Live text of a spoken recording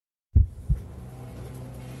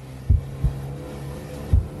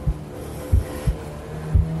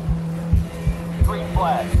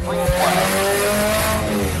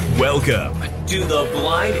Welcome to the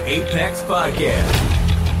Blind Apex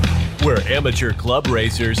Podcast, where amateur club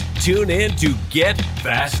racers tune in to get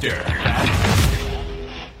faster.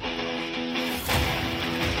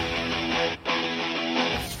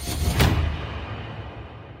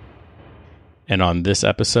 And on this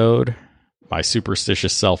episode, my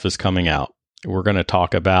superstitious self is coming out. We're going to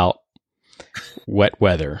talk about wet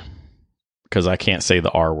weather, because I can't say the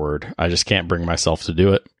R word. I just can't bring myself to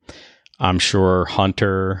do it. I'm sure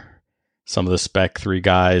Hunter, some of the Spec 3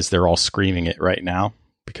 guys, they're all screaming it right now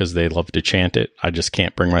because they love to chant it. I just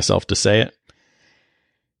can't bring myself to say it.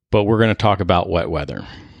 But we're going to talk about wet weather.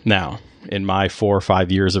 Now, in my 4 or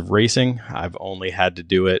 5 years of racing, I've only had to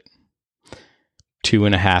do it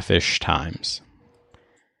 2.5-ish times.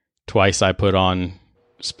 Twice I put on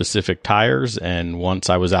specific tires, and once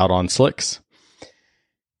I was out on slicks.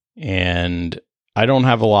 And I don't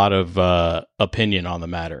have a lot of opinion on the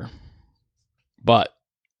matter. But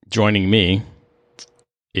joining me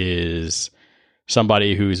is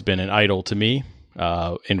somebody who's been an idol to me,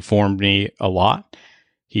 informed me a lot.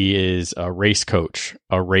 He is a race coach,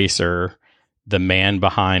 a racer, the man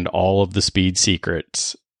behind all of the speed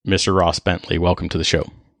secrets, Mr. Ross Bentley. Welcome to the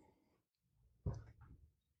show.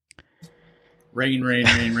 Rain.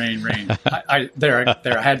 I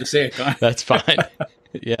had to say it. That's fine.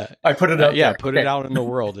 Yeah. I put it out there. Put it out in the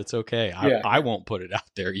world. It's okay. I won't put it out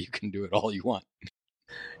there. You can do it all you want.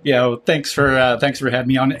 Yeah. Well, thanks for having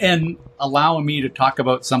me on and allowing me to talk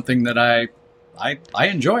about something that I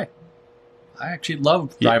enjoy. I actually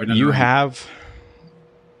love driving in the rain. You have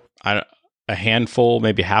a handful,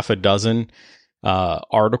 maybe half a dozen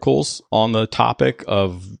articles on the topic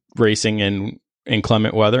of racing in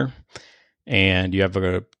inclement weather. And you have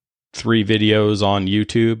 3 videos on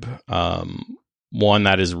YouTube. One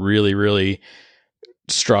that has really, really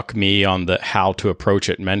struck me on the how to approach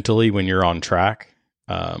it mentally when you're on track.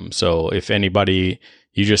 So if anybody,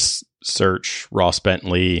 you just search Ross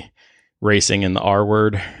Bentley racing in the R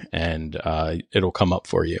word, and it'll come up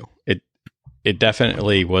for you. It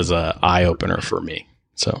definitely was a eye opener for me.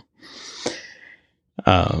 So,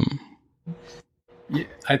 yeah,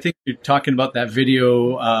 I think you're talking about that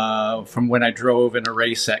video from when I drove in a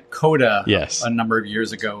race at COTA a number of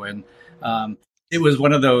years ago. And it was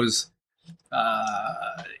one of those,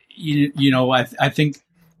 I think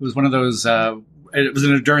it was one of those, it was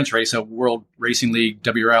an endurance race, a World Racing League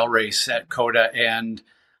WRL race at COTA. And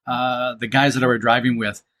the guys that I were driving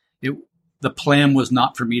with, the plan was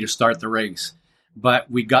not for me to start the race. But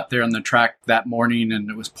we got there on the track that morning and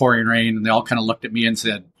it was pouring rain, and they all kind of looked at me and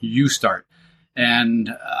said, "You start." And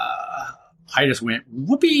I just went,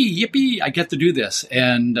 whoopee, yippee, I get to do this.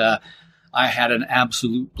 And I had an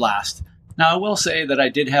absolute blast. Now, I will say that I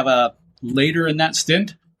did have later in that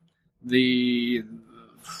stint, the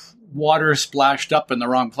water splashed up in the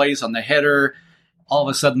wrong place on the header. All of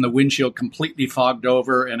a sudden, the windshield completely fogged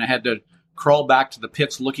over, and I had to crawl back to the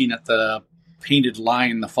pits looking at the painted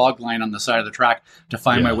line, the fog line on the side of the track to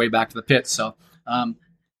find my way back to the pits. So,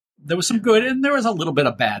 there was some good and there was a little bit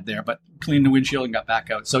of bad there, but cleaned the windshield and got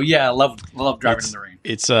back out. So yeah, I love driving in the rain.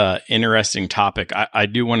 It's a interesting topic. I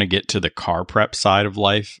do want to get to the car prep side of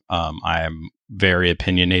life. I am very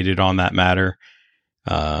opinionated on that matter.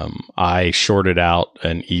 I shorted out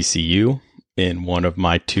an ECU in one of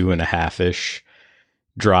my 2.5-ish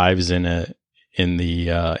drives in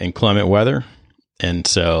the inclement weather. And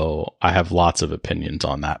so I have lots of opinions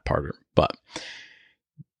on that part. But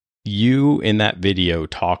you in that video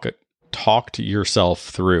talked yourself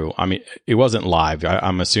through. I mean, it wasn't live.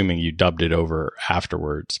 I'm assuming you dubbed it over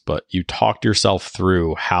afterwards, but you talked yourself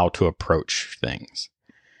through how to approach things.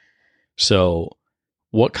 So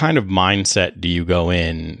what kind of mindset do you go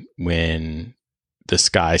in when the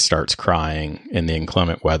sky starts crying and the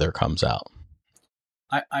inclement weather comes out?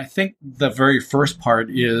 I think the very first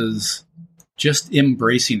part is just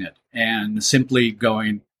embracing it and simply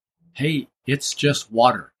going, hey, it's just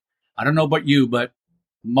water. I don't know about you, but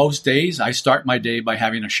most days I start my day by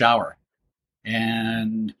having a shower,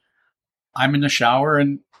 and I'm in the shower,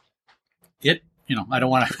 and I don't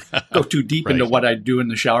want to go too deep into what I do in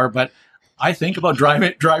the shower, but I think about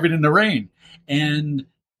driving in the rain. And,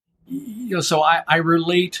 so I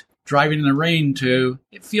relate driving in the rain to,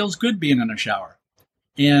 it feels good being in a shower,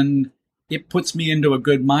 and it puts me into a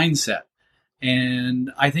good mindset.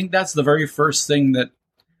 And I think that's the very first thing that,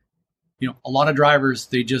 a lot of drivers,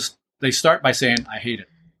 they start by saying, I hate it.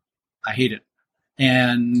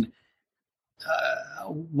 And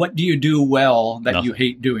what do you do well that Nothing. You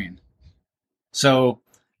hate doing? So,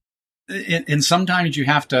 and sometimes you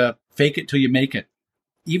have to fake it till you make it.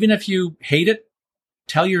 Even if you hate it,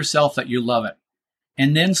 tell yourself that you love it.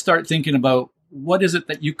 And then start thinking about what is it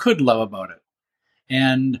that you could love about it?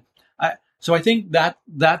 And so I think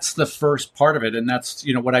that's the first part of it. And that's,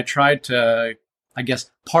 what I tried to, I guess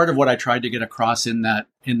part of what I tried to get across in that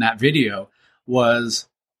video was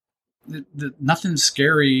nothing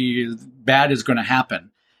scary, bad is going to happen.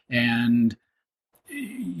 And,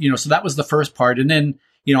 so that was the first part. And then,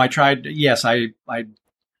 I tried, yes, I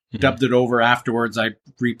dubbed it over afterwards. I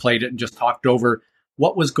replayed it and just talked over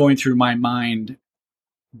what was going through my mind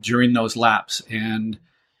during those laps. And,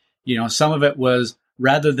 some of it was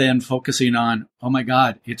rather than focusing on, oh my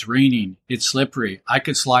God, it's raining, it's slippery, I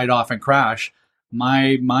could slide off and crash.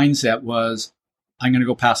 My mindset was, I'm going to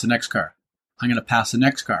go past the next car. I'm going to pass the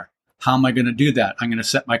next car. How am I going to do that? I'm going to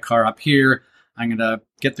set my car up here. I'm going to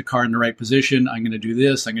get the car in the right position. I'm going to do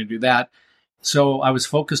this. I'm going to do that. So I was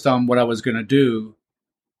focused on what I was going to do,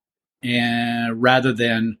 and rather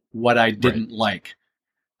than what I didn't like.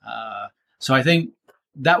 So I think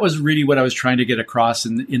that was really what I was trying to get across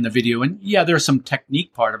in the video. And yeah, there's some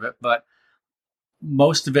technique part of it, but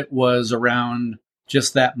most of it was around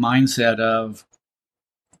just that mindset of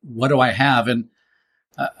what do I have? And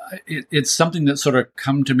it's something that sort of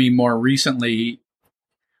come to me more recently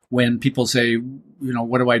when people say,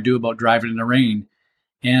 what do I do about driving in the rain?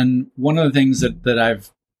 And one of the things that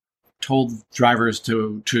I've told drivers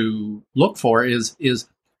to look for is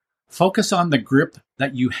focus on the grip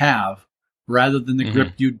that you have rather than the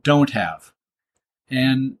grip you don't have.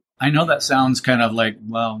 And I know that sounds kind of like,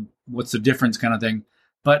 well, what's the difference kind of thing,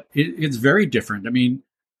 but it's very different. I mean,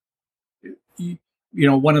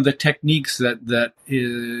 one of the techniques that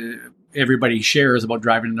everybody shares about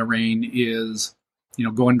driving in the rain is,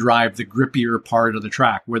 go and drive the grippier part of the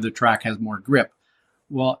track where the track has more grip.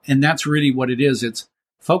 Well, and that's really what it is. It's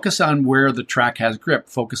focus on where the track has grip,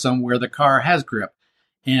 focus on where the car has grip.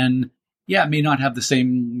 And yeah, it may not have the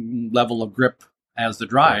same level of grip as the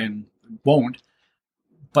dry, and won't,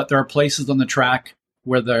 but there are places on the track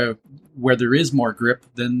where there is more grip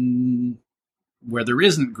than where there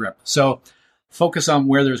isn't grip. So focus on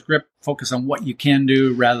where there's grip, focus on what you can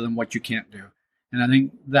do rather than what you can't do. And I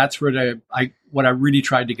think that's what I really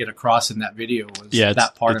tried to get across in that video was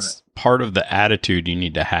that part of it. Part of the attitude you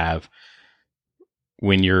need to have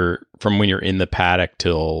when you're in the paddock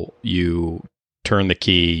till you turn the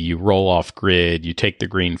key, you roll off grid, you take the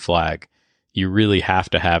green flag. You really have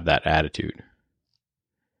to have that attitude.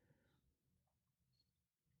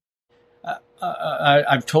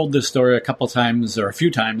 I've told this story a couple times or a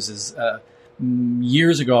few times.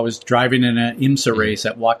 Years ago, I was driving in an IMSA race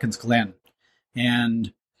at Watkins Glen.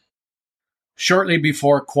 And shortly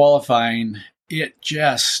before qualifying, it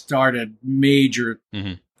just started major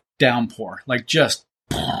downpour, like just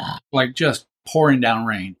pouring down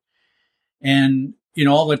rain. And,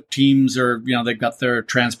 all the teams are, they've got their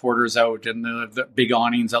transporters out and the big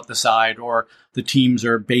awnings out the side, or the teams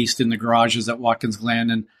are based in the garages at Watkins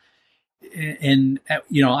Glen. And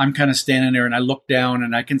I'm kind of standing there and I look down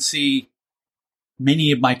and I can see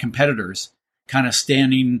many of my competitors kind of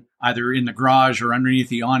standing either in the garage or underneath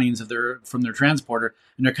the awnings from their transporter.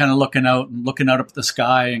 And they're kind of looking out up at the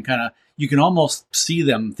sky, and kind of, you can almost see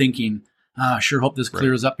them thinking, I sure hope this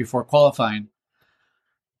clears up before qualifying.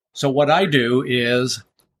 So what I do is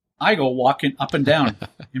I go walking up and down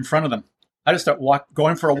in front of them. I just start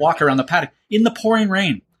going for a walk around the paddock in the pouring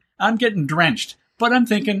rain. I'm getting drenched, but I'm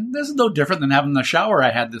thinking this is no different than having the shower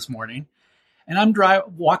I had this morning. And I'm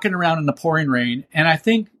walking around in the pouring rain. And I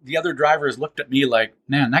think the other drivers looked at me like,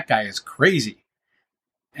 man, that guy is crazy.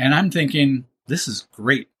 And I'm thinking, this is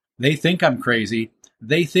great. They think I'm crazy.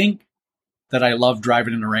 They think that I love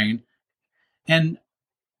driving in the rain. And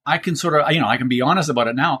I can sort of, I can be honest about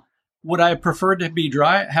it now. Would I have preferred to be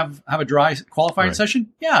dry, have a dry qualifying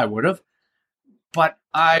session? Yeah, I would have. But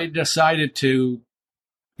I decided to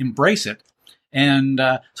embrace it. And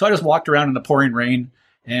so I just walked around in the pouring rain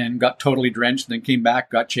and got totally drenched, and then came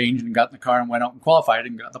back, got changed, and got in the car and went out and qualified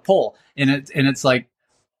and got the pole. And it's like,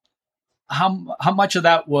 how much of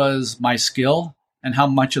that was my skill and how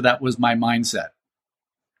much of that was my mindset?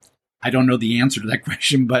 I don't know the answer to that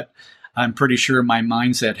question, but I'm pretty sure my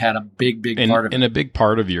mindset had a big part of it. And a big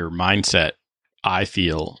part of your mindset, I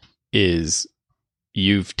feel, is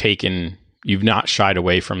you've not shied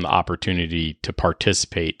away from the opportunity to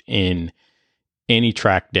participate in any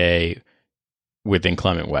track day with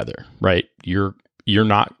inclement weather, right? You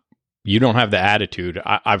don't have the attitude.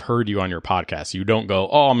 I've heard you on your podcast. You don't go,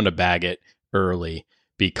 I'm going to bag it early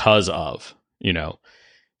because of,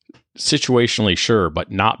 situationally, sure,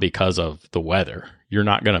 but not because of the weather. You're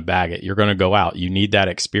not going to bag it. You're going to go out. You need that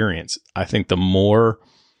experience. I think the more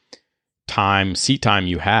seat time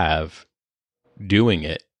you have doing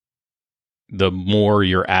it, the more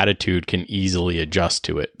your attitude can easily adjust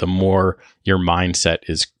to it, the more your mindset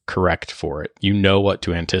is correct for it. You know what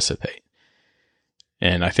to anticipate.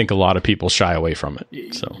 And I think a lot of people shy away from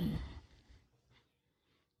it. So,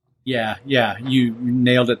 yeah, you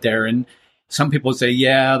nailed it there. And some people say,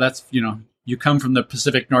 yeah, that's, you come from the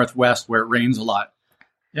Pacific Northwest where it rains a lot.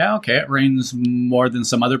 Yeah, okay, it rains more than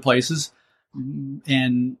some other places.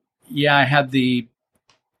 And yeah,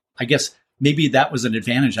 I guess maybe that was an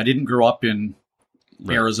advantage. I didn't grow up in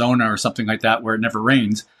Arizona or something like that where it never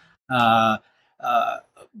rains. So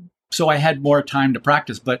I had more time to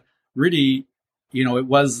practice, but really, it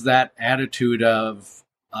was that attitude of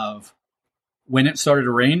when it started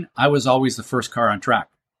to rain, I was always the first car on track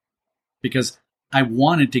because I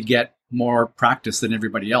wanted to get more practice than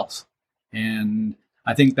everybody else. And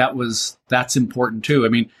I think that's important too. I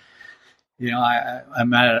mean,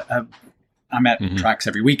 I'm at tracks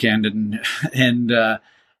every weekend and it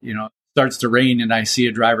starts to rain and I see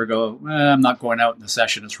a driver go, I'm not going out in the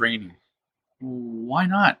session. It's raining. Why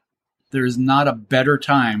not? There's not a better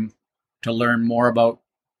time to learn more about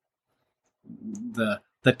the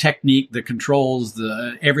technique, the controls,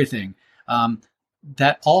 the everything.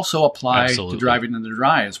 That also apply to driving in the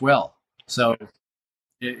dry as well. So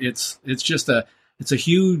it's a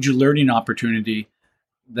huge learning opportunity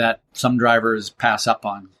that some drivers pass up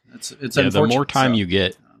on. It's unfortunate. The more time you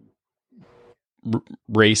get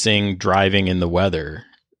racing, driving in the weather,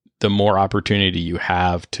 the more opportunity you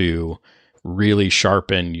have to really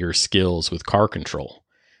sharpen your skills with car control.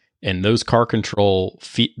 And those car control,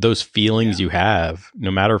 those feelings you have,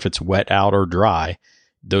 no matter if it's wet out or dry,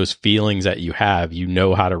 those feelings that you have, you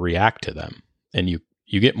know how to react to them. And you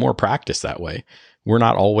get more practice that way. We're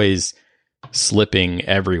not always slipping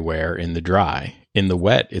everywhere in the dry. In the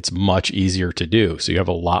wet, it's much easier to do. So you have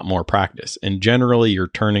a lot more practice. And generally, you're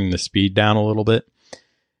turning the speed down a little bit.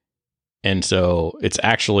 And so it's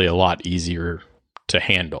actually a lot easier to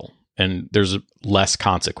handle. And there's less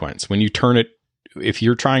consequence. When you turn it, if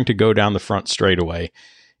you're trying to go down the front straightaway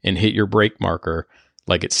and hit your brake marker,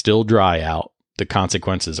 like it's still dry out, the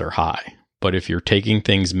consequences are high. But if you're taking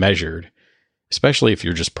things measured, especially if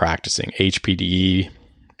you're just practicing HPDE,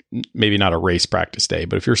 maybe not a race practice day,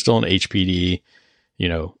 but if you're still in HPDE,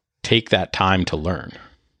 take that time to learn.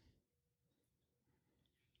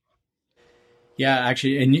 Yeah,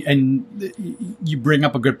 actually, and you bring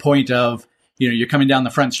up a good point of, you're coming down the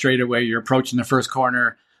front straightaway, you're approaching the first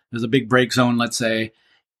corner, there's a big brake zone, let's say,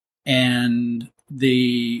 and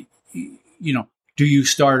do you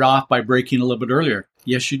start off by braking a little bit earlier?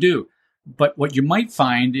 Yes, you do. But what you might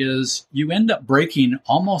find is you end up braking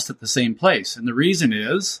almost at the same place. And the reason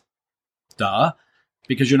is,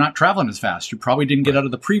 because you're not traveling as fast. You probably didn't get out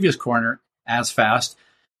of the previous corner as fast.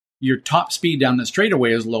 Your top speed down the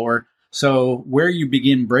straightaway is lower. So where you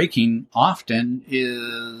begin braking often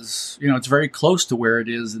is, it's very close to where it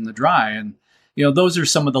is in the dry. And, those are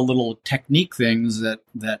some of the little technique things that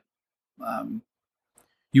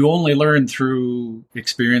you only learn through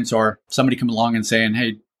experience or somebody come along and saying,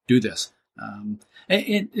 hey, do this.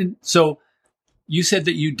 And so you said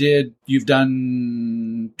that you've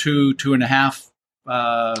done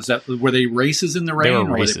 2.5. Were they races in the rain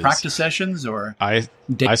or were they practice sessions or? I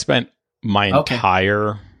spent my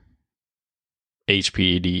entire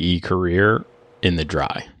HPDE career in the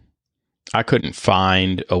dry. I couldn't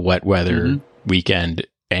find a wet weather weekend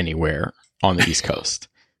anywhere on the East Coast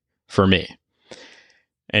for me.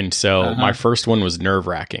 And so my first one was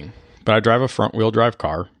nerve-wracking, but I drive a front wheel drive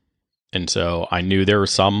car. And so I knew there were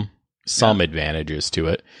some advantages to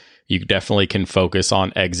it. You definitely can focus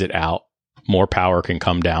on exit out. More power can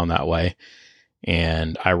come down that way.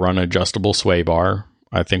 And I run an adjustable sway bar.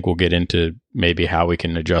 I think we'll get into maybe how we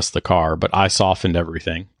can adjust the car, but I softened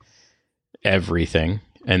everything,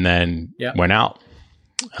 and then went out.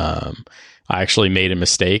 I actually made a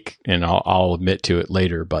mistake, and I'll admit to it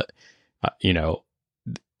later, but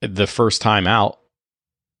the first time out,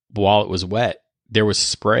 while it was wet, there was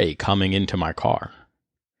spray coming into my car.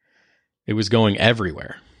 It was going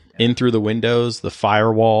everywhere, in through the windows, the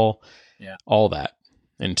firewall, all that.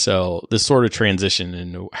 And so this sort of transition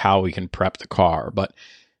into how we can prep the car. But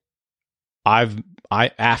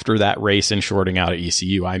after that race and shorting out at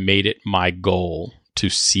ECU, I made it my goal to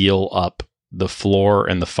seal up the floor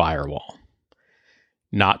and the firewall,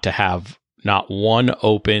 not to have not one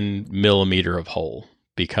open millimeter of hole,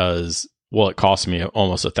 because, well, it cost me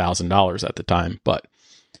almost $1,000 at the time, but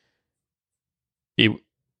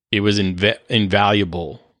it was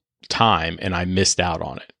invaluable time, and I missed out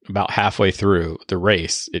on it. About halfway through the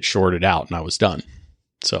race, it shorted out and I was done.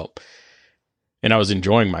 So, and I was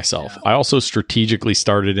enjoying myself. I also strategically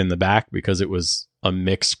started in the back because it was a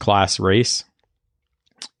mixed class race,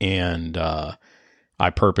 and I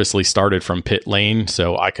purposely started from pit lane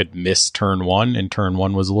so I could miss turn one, and turn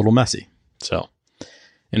one was a little messy. So,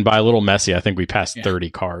 and by a little messy, I think we passed 30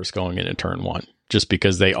 cars going into turn one, just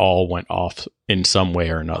because they all went off in some way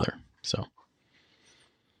or another. So,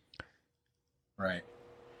 right.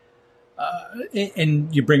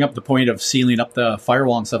 And you bring up the point of sealing up the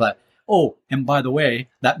firewall and stuff like that. Oh, and by the way,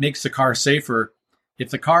 that makes the car safer. If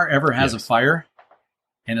the car ever has a fire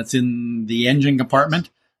and it's in the engine compartment,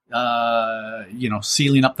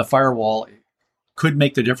 sealing up the firewall could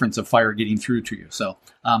make the difference of fire getting through to you. So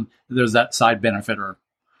there's that side benefit, or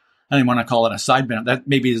I don't even want to call it a side benefit. That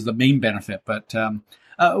maybe is the main benefit. But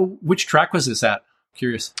which track was this at?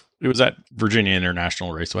 Curious. It was at Virginia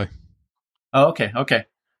International Raceway. Oh, okay.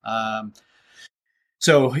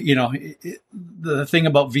 So, the thing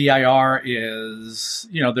about VIR is,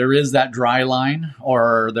 there is that dry line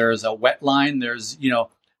or there's a wet line. There's,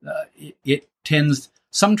 it tends,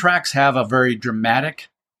 some tracks have a very dramatic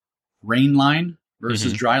rain line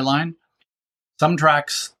versus dry line. Some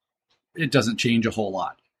tracks, it doesn't change a whole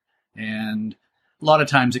lot. And a lot of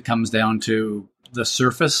times it comes down to the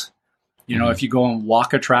surface. If you go and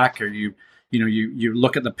walk a track, or you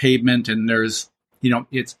look at the pavement and there's,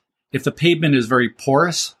 if the pavement is very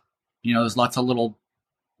porous, there's lots of little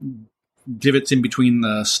divots in between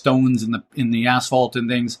the stones in the asphalt and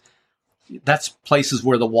things. That's places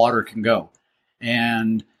where the water can go.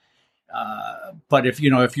 And but if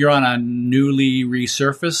you're on a newly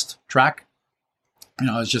resurfaced track,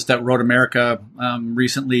 I was just at Road America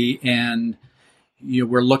recently, and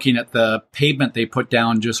we're looking at the pavement they put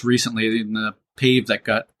down just recently in the pave that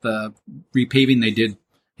got the repaving they did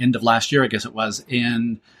end of last year, I guess it was.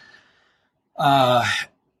 And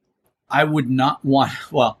I would not want,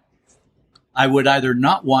 I would either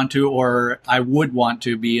not want to, or I would want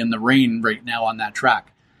to be in the rain right now on that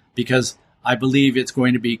track, because I believe it's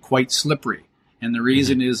going to be quite slippery. And the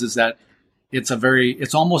reason is that it's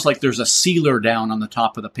almost like there's a sealer down on the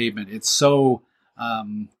top of the pavement. It's so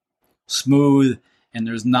smooth, and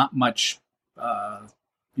there's not much,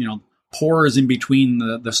 pores in between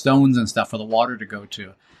the stones and stuff for the water to go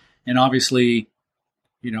to. And obviously,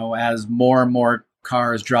 as more and more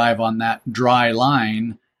cars drive on that dry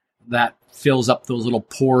line, that fills up those little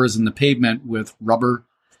pores in the pavement with rubber,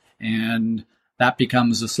 and that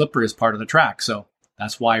becomes the slipperiest part of the track. So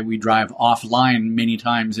that's why we drive offline many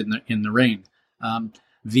times in the rain.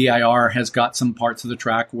 VIR has got some parts of the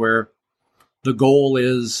track where the goal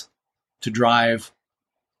is to drive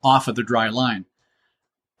off of the dry line.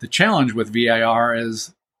 The challenge with VIR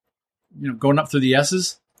is, going up through the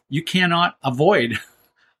S's, you cannot avoid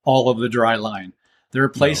all of the dry line. There are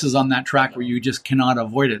places on that track where you just cannot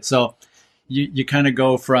avoid it. So you kind of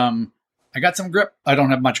go from, I got some grip, I don't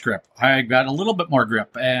have much grip, I got a little bit more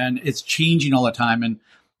grip, and it's changing all the time. And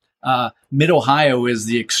Mid-Ohio is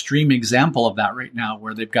the extreme example of that right now,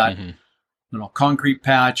 where they've got little concrete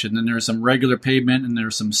patch, and then there's some regular pavement, and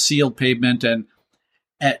there's some sealed pavement, and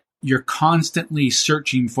you're constantly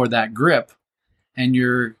searching for that grip, and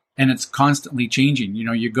it's constantly changing.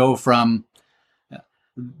 You go from,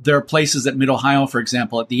 there are places at Mid-Ohio, for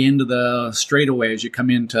example, at the end of the straightaway, as you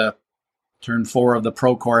come into turn 4 of the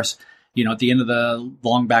pro course, at the end of the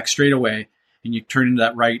long back straightaway, and you turn into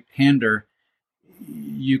that right hander,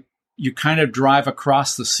 you kind of drive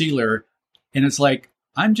across the sealer, and it's like,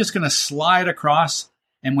 I'm just going to slide across,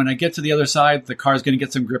 and when I get to the other side, the car's going to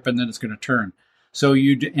get some grip, and then it's going to turn. So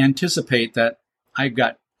you anticipate that I've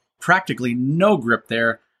got practically no grip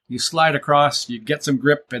there. You slide across, you get some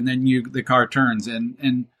grip, and then the car turns.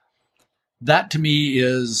 And that to me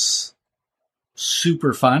is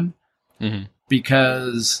super fun,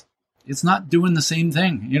 because it's not doing the same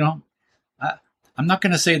thing. I'm not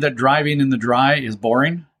going to say that driving in the dry is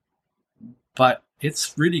boring, but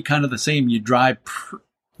it's really kind of the same. You drive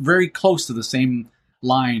very close to the same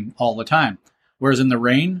line all the time. Whereas in the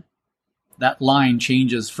rain, that line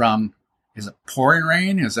changes from, is it pouring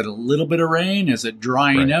rain? Is it a little bit of rain? Is it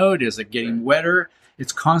drying out? Is it getting wetter?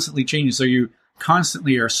 It's constantly changing. So you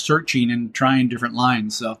constantly are searching and trying different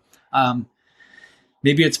lines. So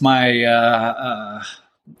maybe it's my,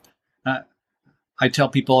 I tell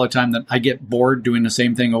people all the time that I get bored doing the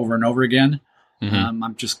same thing over and over again.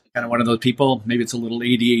 I'm just kind of one of those people. Maybe it's a little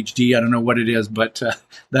ADHD. I don't know what it is, but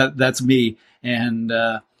that's me. And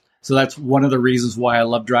so that's one of the reasons why I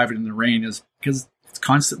love driving in the rain, is because it's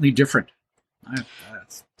constantly different.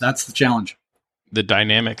 That's the challenge. The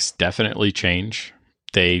dynamics definitely change.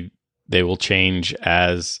 They will change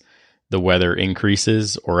as the weather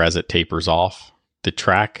increases or as it tapers off. The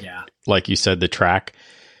track, like you said,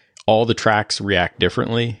 all the tracks react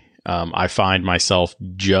differently. I find myself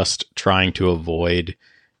just trying to avoid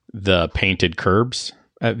the painted curbs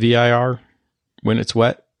at VIR when it's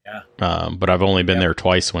wet. Yeah. But I've only been there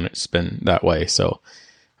twice when it's been that way. So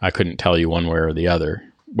I couldn't tell you one way or the other,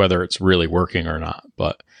 whether it's really working or not.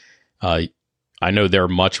 But I know they're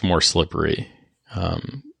much more slippery,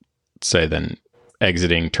 say, than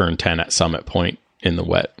exiting turn 10 at Summit Point in the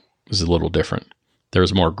wet. Is a little different.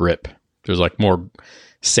 There's more grip. There's like more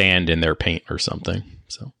sand in their paint or something.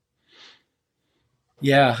 So,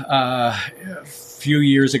 yeah. A few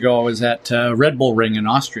years ago, I was at Red Bull Ring in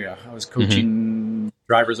Austria. I was coaching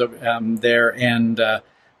drivers there, and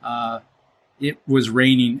it was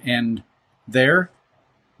raining. And there,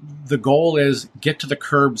 the goal is get to the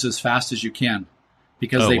curbs as fast as you can,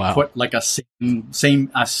 because they put like a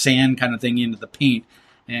sand kind of thing into the paint,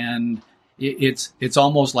 and it's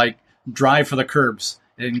almost like drive for the curbs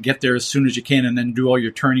and get there as soon as you can, and then do all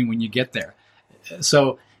your turning when you get there.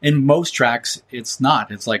 So in most tracks, it's not.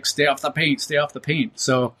 It's like stay off the paint.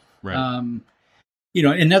 So, right.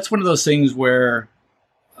 And that's one of those things where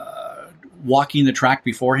walking the track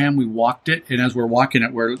beforehand, we walked it, and as we're walking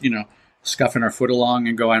it, we're scuffing our foot along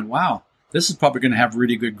and going, wow, this is probably going to have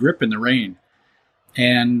really good grip in the rain.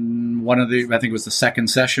 And I think it was the second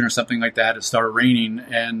session or something like that, it started raining,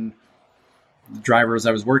 and the drivers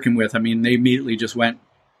I was working with, they immediately just went,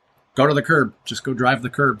 go to the curb, just go drive the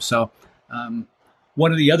curb. So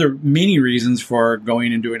one of the other many reasons for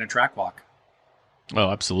going and doing a track walk. Oh,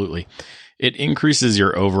 absolutely. It increases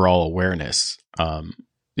your overall awareness.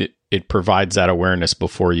 It provides that awareness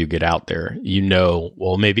before you get out there.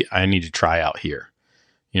 Well, maybe I need to try out here.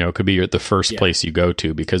 It could be the first place you go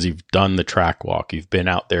to because you've done the track walk. You've been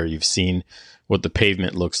out there. You've seen what the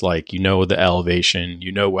pavement looks like. The elevation.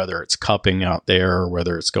 Whether it's cupping out there or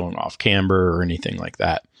whether it's going off camber or anything like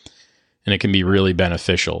that. And it can be really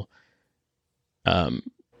beneficial.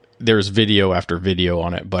 There's video after video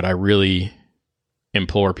on it, but I really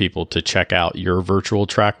implore people to check out your virtual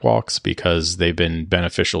track walks because they've been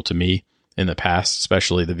beneficial to me in the past,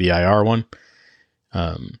 especially the VIR one.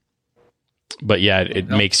 But yeah, it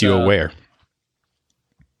makes you aware.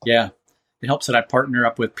 Yeah. It helps that I partner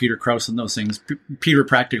up with Peter Krause and those things. Peter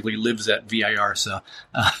practically lives at VIR. So,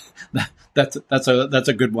 that's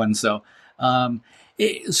a good one. So,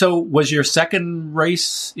 so was your second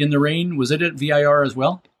race in the rain? Was it at VIR as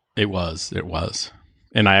well? It was.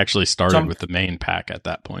 And I actually started with the main pack at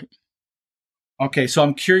that point. Okay. So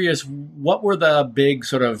I'm curious, what were the big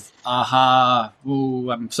sort of,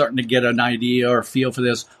 I'm starting to get an idea or feel for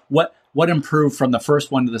this. What improved from the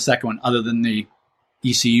first one to the second one other than the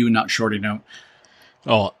ECU not shorting out?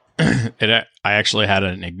 Oh, I actually had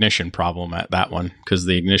an ignition problem at that one because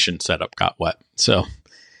the ignition setup got wet. So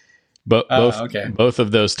both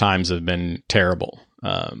of those times have been terrible.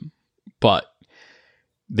 But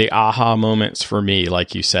the aha moments for me,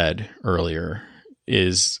 like you said earlier,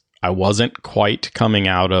 is I wasn't quite coming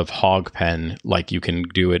out of hog pen like you can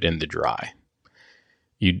do it in the dry.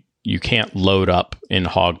 You can't load up in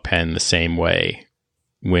hog pen the same way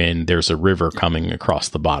when there's a river coming across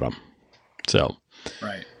the bottom. So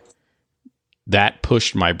right. That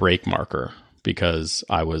pushed my brake marker because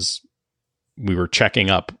we were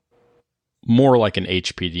checking up more like an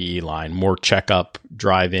HPDE line, more check up,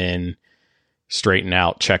 drive in, straighten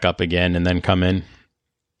out, check up again, and then come in,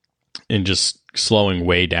 and just slowing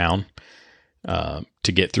way down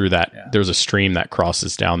to get through that. Yeah. There's a stream that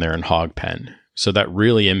crosses down there in hog pen. So that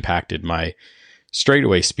really impacted my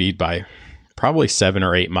straightaway speed by probably 7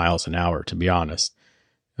 or 8 miles an hour, to be honest.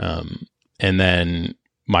 And then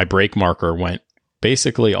my brake marker went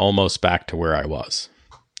basically almost back to where I was.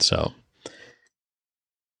 So,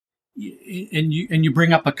 and you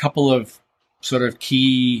bring up a couple of sort of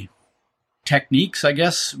key techniques, I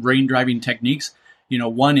guess, rain driving techniques.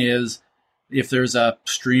 One is if there's a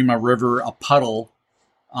stream, a river, a puddle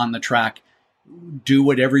on the track, do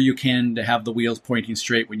whatever you can to have the wheels pointing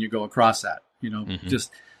straight when you go across that.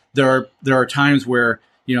 Just there are times where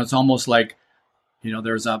it's almost like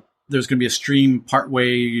there's going to be a stream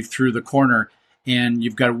partway through the corner, and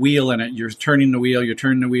you've got a wheel in it. You're turning the wheel,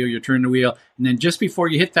 and then just before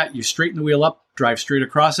you hit that, you straighten the wheel up, drive straight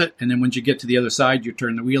across it, and then once you get to the other side, you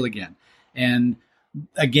turn the wheel again. And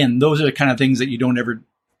again, those are the kind of things that you don't ever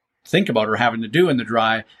think about or having to do in the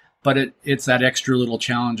dry, but it's that extra little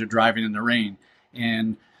challenge of driving in the rain.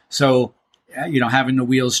 And so, having the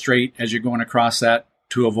wheels straight as you're going across that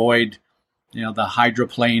to avoid, the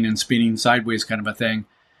hydroplane and spinning sideways kind of a thing.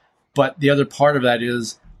 But the other part of that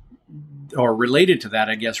is, or related to that,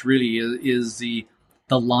 I guess, really is the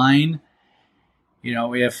line.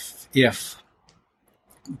 If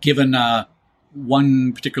given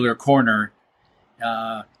one particular corner,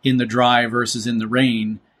 in the dry versus in the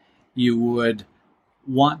rain, you would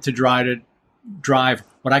want to drive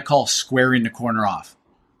what I call squaring the corner off.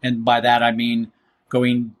 And by that, I mean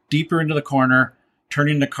going deeper into the corner,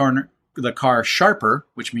 turning the car sharper,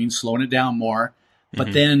 which means slowing it down more,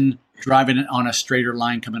 but then driving it on a straighter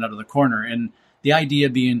line coming out of the corner. And the idea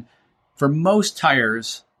being, for most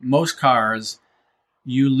tires, most cars,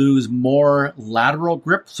 you lose more lateral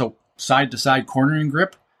grip, so side-to-side cornering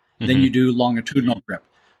grip, than you do longitudinal grip.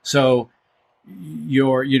 So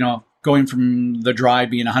you're, going from the dry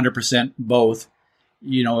being 100% both,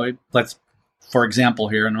 let's, for example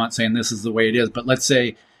here, I'm not saying this is the way it is, but let's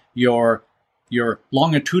say your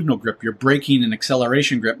longitudinal grip, your braking and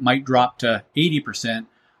acceleration grip might drop to 80%,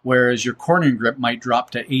 whereas your cornering grip might drop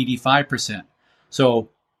to 85%. So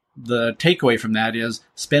the takeaway from that is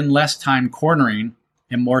spend less time cornering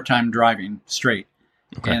and more time driving straight.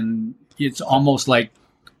 Okay. And it's almost like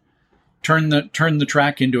turn the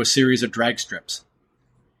track into a series of drag strips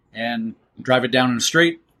and drive it down in a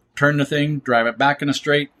straight, turn the thing, drive it back in a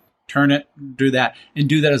straight, turn it, do that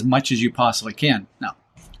as much as you possibly can. Now,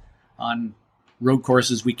 on road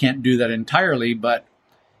courses, we can't do that entirely, but,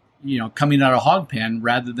 coming out of hog pen,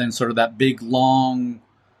 rather than sort of that big, long,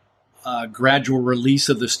 gradual release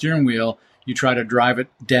of the steering wheel, you try to drive it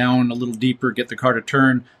down a little deeper, get the car to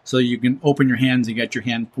turn so you can open your hands and get your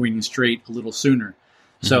hand pointing straight a little sooner.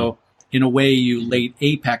 So in a way, you late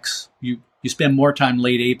apex, you spend more time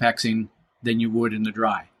late apexing than you would in the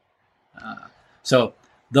dry. So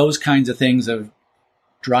those kinds of things of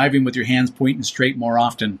driving with your hands pointing straight more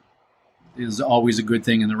often is always a good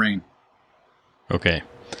thing in the rain. Okay.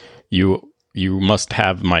 You must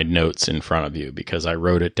have my notes in front of you because I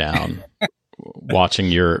wrote it down watching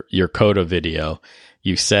your COTA video.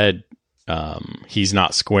 You said he's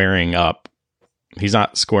not squaring off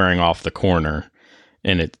the corner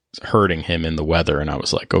and it's hurting him in the weather. And I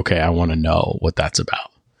was like, okay, I want to know what that's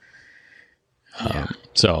about.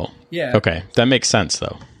 Okay, that makes sense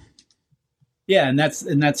though. Yeah, and that's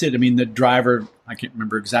it. I mean, the driver, I can't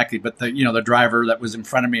remember exactly, but the driver that was in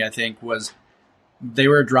front of me, I think, they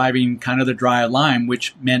were driving kind of the dry line,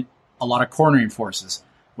 which meant a lot of cornering forces.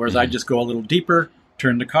 Whereas I just go a little deeper,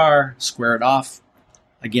 turn the car, square it off.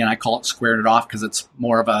 Again, I call it squared it off because it's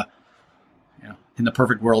more of a, in the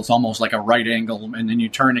perfect world, it's almost like a right angle, and then you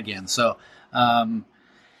turn again. So, I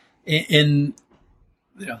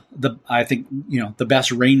think the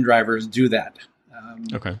best rain drivers do that.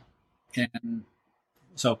 Okay. And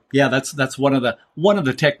so, yeah, that's one of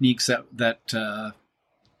the techniques that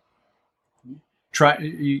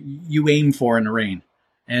you aim for in the rain.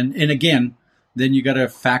 And again, then you got to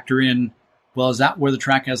factor in, well, is that where the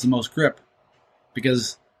track has the most grip?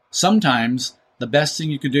 Because sometimes the best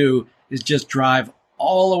thing you could do is just drive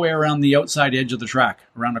all the way around the outside edge of the track,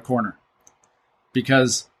 around a corner,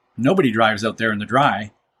 because nobody drives out there in the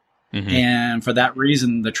dry. And for that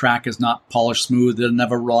reason, the track is not polished smooth. There's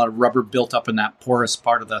never a lot of rubber built up in that porous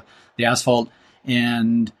part of the asphalt.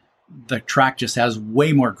 And the track just has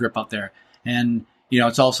way more grip out there. And,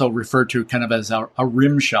 it's also referred to kind of as a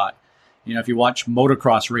rim shot. If you watch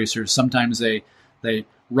motocross racers, sometimes they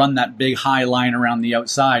run that big high line around the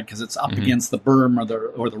outside because it's up against the berm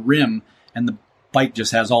or the rim, and the bike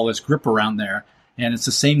just has all this grip around there. And it's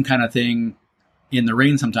the same kind of thing in the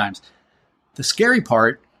rain sometimes. The scary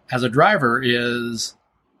part as a driver is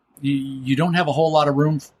you don't have a whole lot of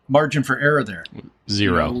margin for error there.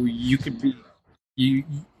 Zero. You could be,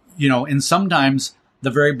 and sometimes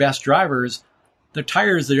the very best drivers,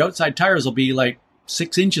 the outside tires will be like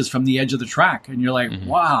 6 inches from the edge of the track. And you're like,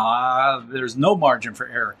 wow, there's no margin for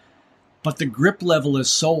error. But the grip level is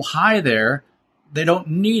so high there, they don't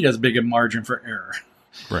need as big a margin for error.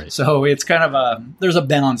 Right. So it's kind of there's a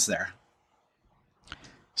balance there.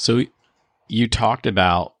 So you talked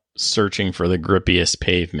about searching for the grippiest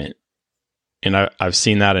pavement. And I've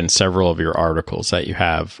seen that in several of your articles that you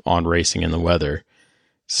have on racing in the weather.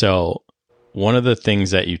 So one of the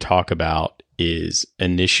things that you talk about is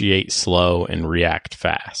initiate slow and react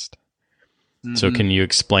fast. So can you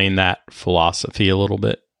explain that philosophy a little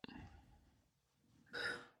bit?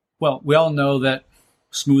 Well, we all know that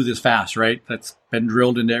smooth is fast, right? That's been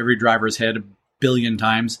drilled into every driver's head a billion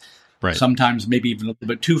times. Right. Sometimes maybe even a little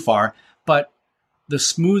bit too far. But the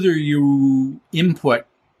smoother you input,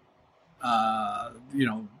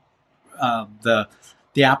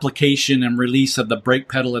 the application and release of the brake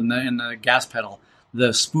pedal and the gas pedal,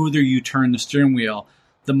 the smoother you turn the steering wheel,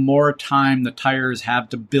 the more time the tires have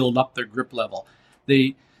to build up their grip level.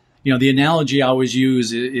 The analogy I always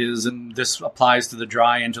use is, and this applies to the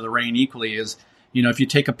dry and to the rain equally, is, if you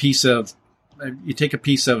take a piece of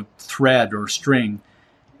thread or string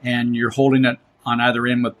and you're holding it on either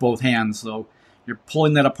end with both hands. So you're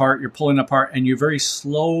pulling that apart, and you very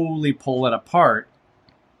slowly pull it apart.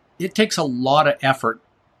 It takes a lot of effort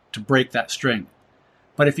to break that string.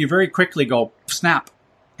 But if you very quickly go snap,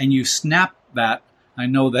 and you snap that, I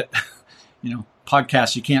know that,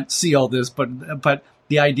 podcasts, you can't see all this, but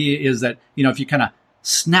the idea is that, if you kind of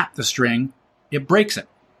snap the string, it breaks it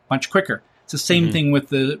much quicker. It's the same thing with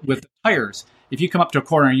the tires. If you come up to a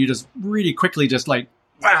corner and you just really quickly just like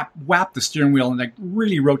whap the steering wheel and like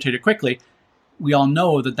really rotate it quickly, we all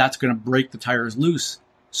know that that's going to break the tires loose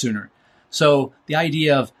sooner. So the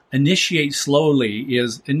idea of initiate slowly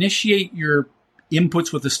is initiate your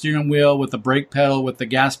inputs with the steering wheel, with the brake pedal, with the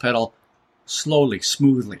gas pedal, slowly,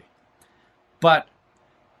 smoothly. But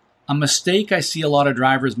a mistake I see a lot of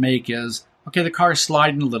drivers make is, okay, the car's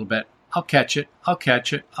sliding a little bit. I'll catch it. Oh,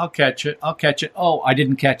 I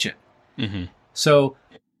didn't catch it. Mm-hmm. So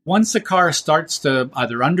once the car starts to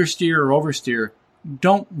either understeer or oversteer,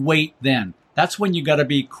 don't wait then. That's when you got to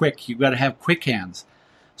be quick. You got to have quick hands.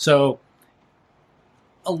 So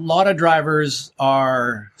a lot of drivers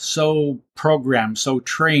are so programmed, so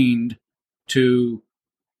trained to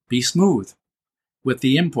be smooth with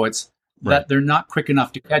the inputs that they're not quick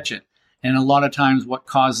enough to catch it. And a lot of times what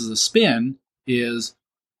causes a spin is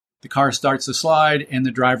the car starts to slide and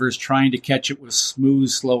the driver's trying to catch it with smooth,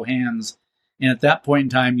 slow hands. And at that point in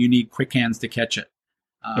time, you need quick hands to catch it.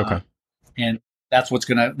 Okay. And that's what's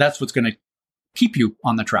gonna keep you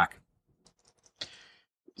on the track.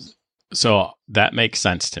 So that makes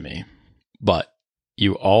sense to me. But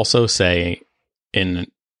you also say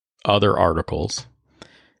in other articles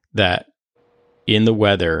that in the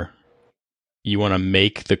weather, you want to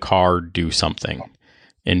make the car do something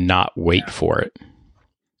and not wait for it.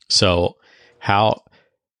 So how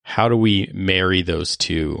do we marry those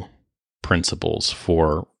two principles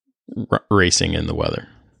for racing in the weather?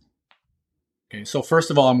 Okay, so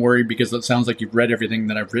first of all, I'm worried because it sounds like you've read everything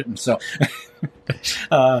that I've written. So,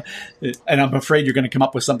 and I'm afraid you're going to come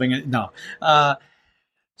up with something. No.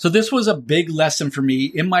 So this was a big lesson for me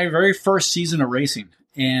in my very first season of racing.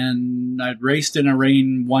 And I'd raced in a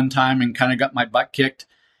rain one time and kind of got my butt kicked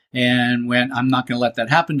and went, I'm not going to let that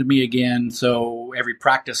happen to me again. So every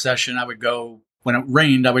practice session I would go, when it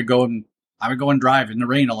rained, I would go and drive in the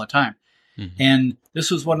rain all the time. Mm-hmm. And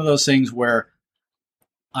this was one of those things where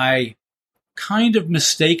I kind of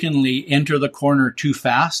mistakenly enter the corner too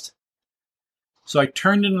fast. So I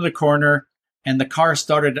turned into the corner and the car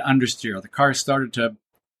started to understeer. The car started to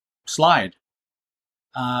slide.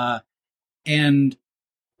 And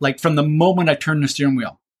like from the moment I turned the steering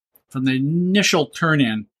wheel, from the initial turn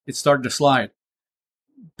in, it started to slide.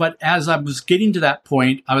 But as I was getting to that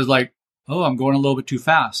point, I was like, oh, I'm going a little bit too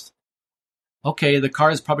fast. Okay, the car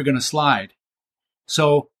is probably going to slide.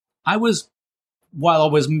 So while I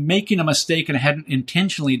was making a mistake and I hadn't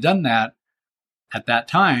intentionally done that at that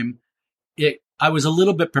time, I was a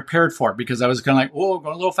little bit prepared for it because I was kind of like, oh,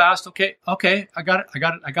 going a little fast. Okay, I got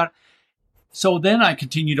it. So then I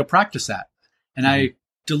continued to practice that. And I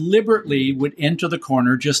deliberately would enter the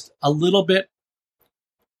corner just a little bit,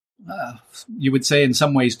 you would say in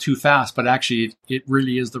some ways too fast, but actually it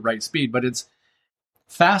really is the right speed. But it's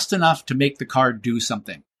fast enough to make the car do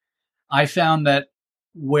something. I found that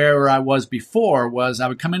where I was before was I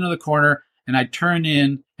would come into the corner and I'd turn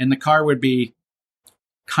in and the car would be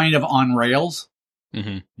kind of on rails.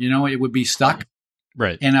 Mm-hmm. It would be stuck.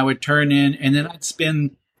 Right. And I would turn in and then I'd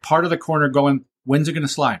spin part of the corner going, when's it going to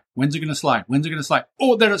slide? When's it going to slide? When's it going to slide?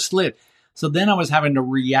 Oh, there it slid. So then I was having to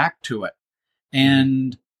react to it.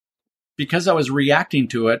 And because I was reacting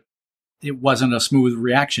to it, it wasn't a smooth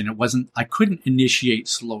reaction. I couldn't initiate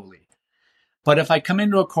slowly. But if I come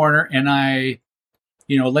into a corner and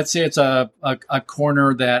let's say it's a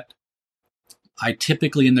corner that I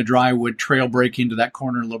typically in the dry would trail brake into that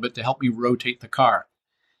corner a little bit to help me rotate the car.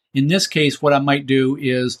 In this case, what I might do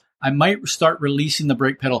is I might start releasing the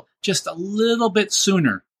brake pedal just a little bit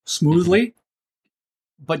sooner, smoothly,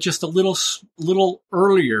 but just a little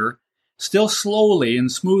earlier, still slowly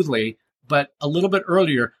and smoothly, but a little bit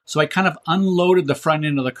earlier. So I kind of unloaded the front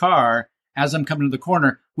end of the car as I'm coming to the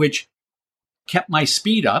corner, which kept my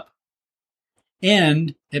speed up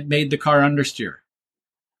and it made the car understeer.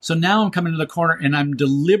 So now I'm coming to the corner and I'm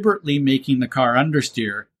deliberately making the car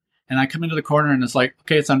understeer. And I come into the corner and it's like,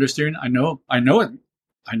 okay, it's understeering. I know it.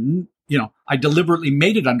 I deliberately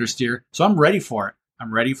made it understeer. So I'm ready for it.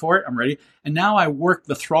 I'm ready. And now I work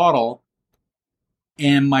the throttle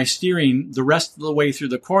and my steering the rest of the way through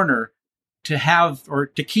the corner to have or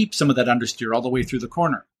to keep some of that understeer all the way through the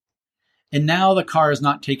corner. And now the car is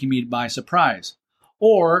not taking me by surprise.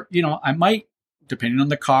 Or, I might, depending on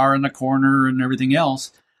the car and the corner and everything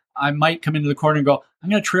else, I might come into the corner and go, I'm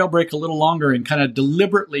going to trail brake a little longer and kind of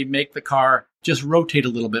deliberately make the car just rotate a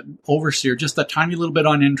little bit, oversteer just a tiny little bit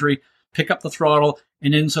on entry, pick up the throttle,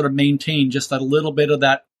 and then sort of maintain just a little bit of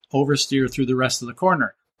that oversteer through the rest of the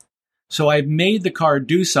corner. So I've made the car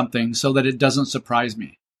do something so that it doesn't surprise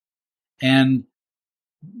me. And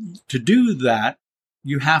to do that,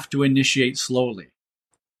 you have to initiate slowly.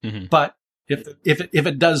 Mm-hmm. But if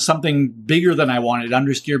it does something bigger than I wanted,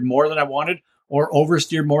 understeered more than I wanted, or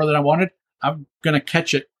oversteered more than I wanted, I'm going to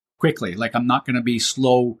catch it quickly. Like I'm not going to be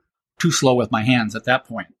too slow with my hands at that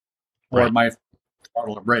point, or my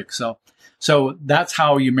throttle or brake. So that's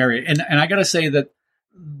how you marry it. And I got to say that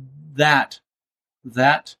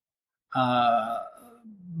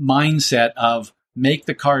mindset of make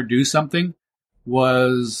the car do something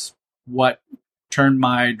was what turned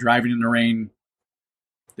my driving in the rain.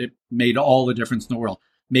 It made all the difference in the world.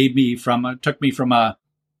 Took me from a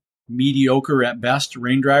mediocre at best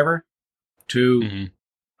rain driver to a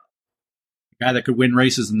guy that could win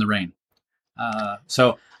races in the rain.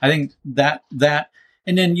 So I think that,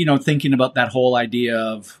 and then, thinking about that whole idea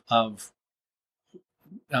of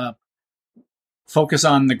focus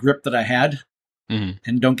on the grip that I had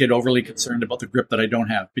and don't get overly concerned about the grip that I don't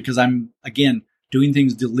have, because I'm, again, doing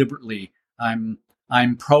things deliberately. I'm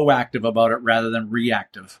proactive about it rather than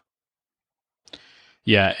reactive.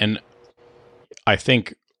 Yeah. And I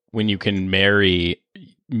think when you can marry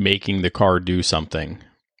making the car do something,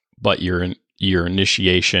 but your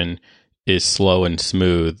initiation is slow and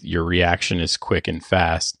smooth, your reaction is quick and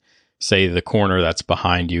fast. Say the corner that's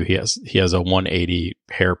behind you, he has a 180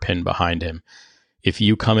 hairpin behind him. If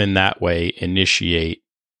you come in that way, initiate,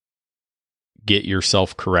 get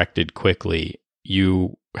yourself corrected quickly,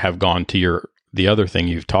 you have gone to the other thing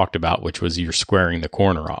you've talked about, which was you're squaring the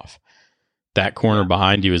corner off. That corner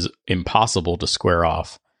behind you is impossible to square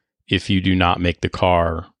off if you do not make the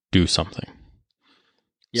car do something.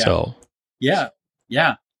 Yeah. So, yeah.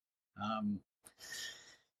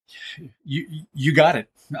 You got it.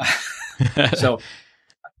 So,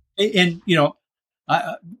 and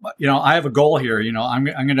I have a goal here. I'm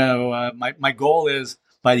gonna my goal is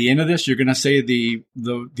by the end of this, you're gonna say the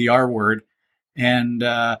R word, and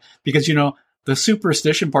because the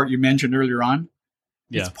superstition part you mentioned earlier on,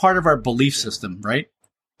 it's part of our belief system, right?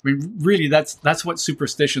 I mean, really, that's what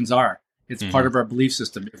superstitions are. It's part of our belief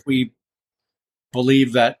system. If we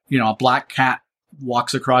believe that a black cat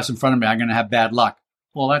walks across in front of me, I'm going to have bad luck.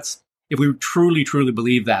 Well, if we truly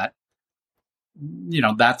believe that,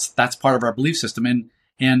 that's part of our belief system.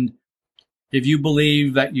 And if you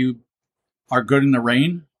believe that you are good in the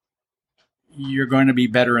rain, you're going to be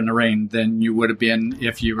better in the rain than you would have been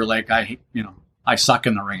if you were like, I suck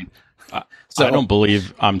in the rain. So I don't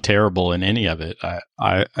believe I'm terrible in any of it.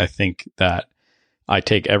 I think that I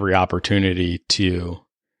take every opportunity to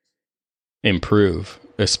improve,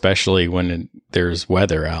 especially when there's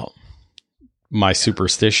weather out. My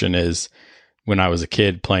superstition is when I was a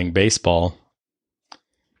kid playing baseball,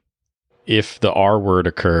 if the R word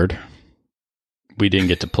occurred, we didn't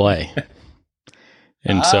get to play.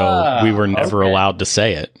 And so we were never allowed to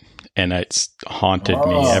say it. And it's haunted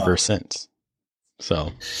me ever since.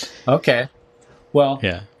 So, okay. Well,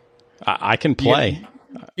 yeah, I can play.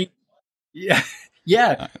 Yeah.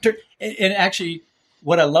 Yeah. And actually,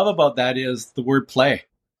 what I love about that is the word play.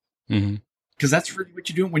 Because that's really what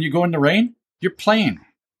you do when you go in the rain. You're playing.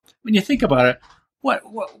 When you think about it,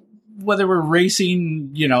 whether we're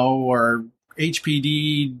racing, or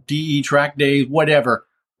HPD, DE track day, whatever,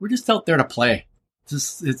 we're just out there to play.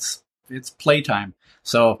 It's playtime.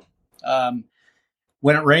 So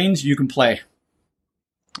when it rains, you can play.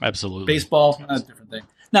 Absolutely. Baseball, a different thing.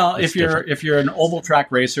 Now, if you're an oval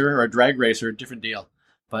track racer or a drag racer, different deal.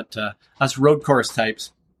 But us road course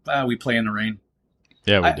types, we play in the rain.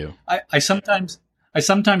 Yeah, we do. I sometimes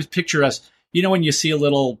picture us. When you see a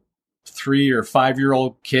little 3 or 5 year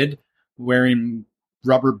old kid wearing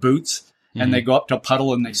rubber boots and they go up to a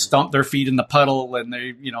puddle and they stomp their feet in the puddle and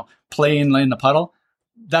they play in the puddle.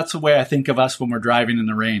 That's the way I think of us when we're driving in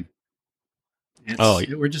the rain.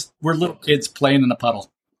 We're little kids playing in the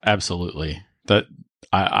puddle. Absolutely. That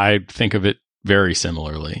I think of it very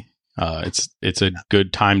similarly. It's a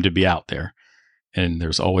good time to be out there, and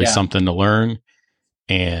there's always something to learn.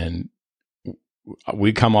 And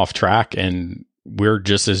we come off track, and we're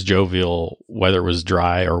just as jovial whether it was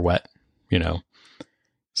dry or wet.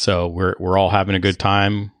 So we're all having a good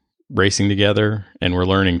time racing together, and we're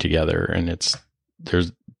learning together. And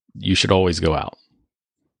you should always go out.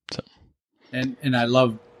 So, and I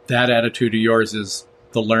love that attitude of yours is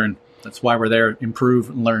to learn. That's why we're there. Improve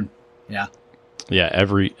and learn. Yeah. Yeah.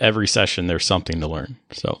 Every session, there's something to learn.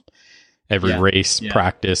 So, Every race,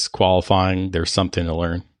 practice, qualifying, there's something to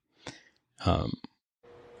learn.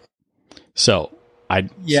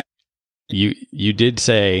 You did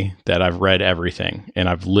say that I've read everything and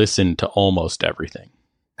I've listened to almost everything.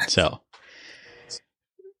 So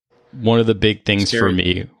one of the big things for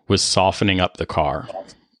me was softening up the car.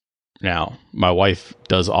 Now, my wife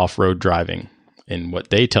does off-road driving, and what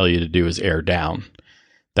they tell you to do is air down.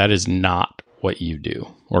 That is not what you do,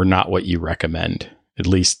 or not what you recommend, at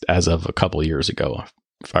least as of a couple of years ago,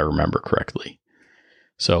 if I remember correctly.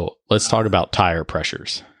 So let's talk about tire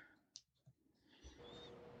pressures.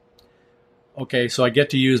 Okay, so I get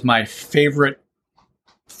to use my favorite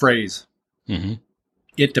phrase. Mm-hmm.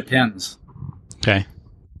 It depends. Okay.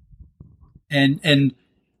 And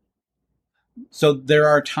so there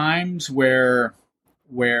are times where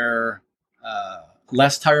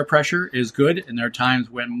less tire pressure is good, and there are times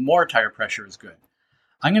when more tire pressure is good.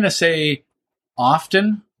 I'm going to say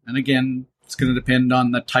often, and again, it's going to depend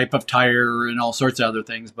on the type of tire and all sorts of other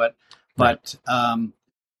things, but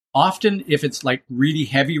often if it's like really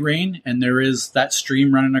heavy rain and there is that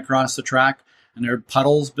stream running across the track and there are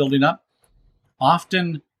puddles building up,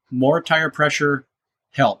 often more tire pressure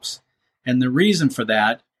helps. And the reason for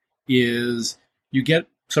that is you get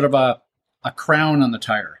sort of a crown on the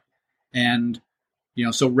tire. And,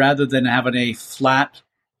 so rather than having a flat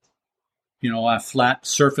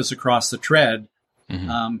surface across the tread,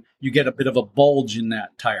 mm-hmm. You get a bit of a bulge in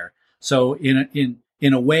that tire. So in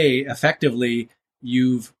a way, effectively,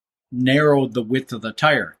 you've narrowed the width of the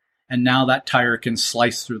tire, and now that tire can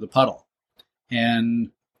slice through the puddle.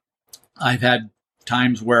 And I've had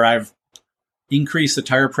times where I've increased the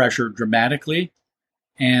tire pressure dramatically,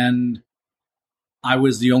 and I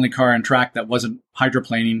was the only car on track that wasn't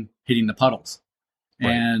hydroplaning, hitting the puddles.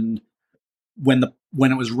 Right. And when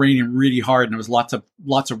it was raining really hard and there was lots of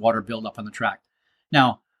water build up on the track.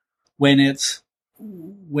 Now, when it's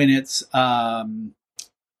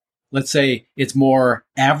let's say it's more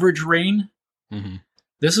average rain, mm-hmm.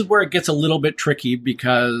 This is where it gets a little bit tricky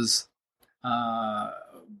because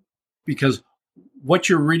what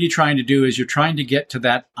you're really trying to do is you're trying to get to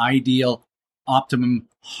that ideal optimum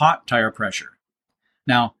hot tire pressure.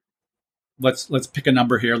 Now, let's pick a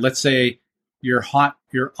number here. Let's say your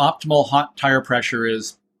optimal hot tire pressure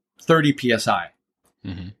is 30 psi.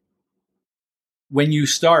 Mm-hmm. When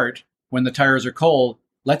the tires are cold,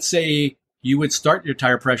 let's say you would start your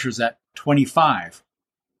tire pressures at 25,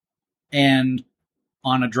 and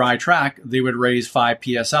on a dry track, they would raise 5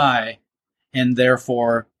 psi, and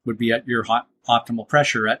therefore would be at your hot optimal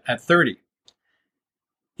pressure at 30.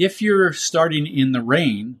 If you're starting in the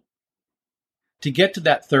rain, to get to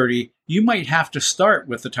that 30, you might have to start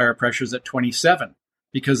with the tire pressures at 27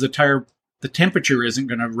 because the temperature isn't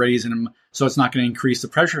going to raise in them, so it's not going to increase the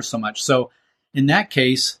pressure so much. So in that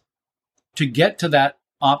case, to get to that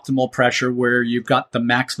optimal pressure where you've got the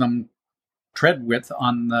maximum tread width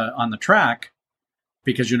on the track,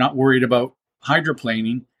 because you're not worried about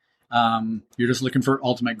hydroplaning, you're just looking for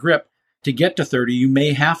ultimate grip. To get to 30, you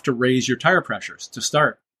may have to raise your tire pressures to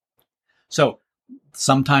start. So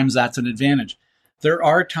sometimes that's an advantage. There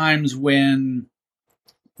are times when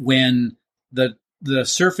the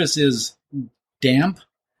surface is damp,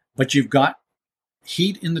 but you've got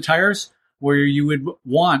heat in the tires where you would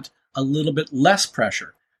want a little bit less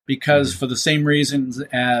pressure because for the same reasons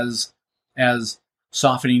as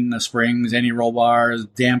softening the springs, anti-roll bars,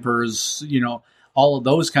 dampers, all of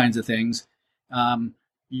those kinds of things,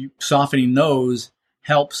 softening those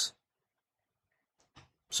helps.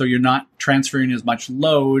 So you're not transferring as much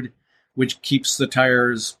load, which keeps the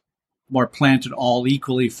tires more planted all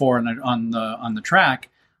equally on the track.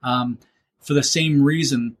 For the same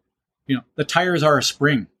reason, the tires are a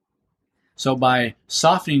spring. So by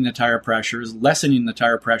softening the tire pressures, lessening the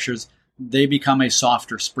tire pressures, they become a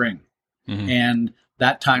softer spring. Mm-hmm. And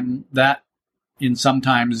that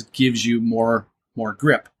sometimes gives you more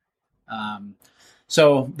grip.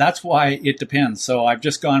 So that's why it depends. So I've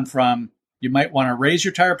just gone from, you might want to raise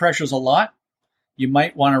your tire pressures a lot. You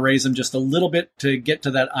might want to raise them just a little bit to get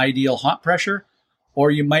to that ideal hot pressure, or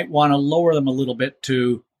you might want to lower them a little bit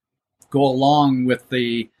to go along with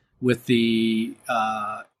the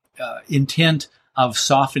intent of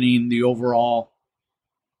softening the overall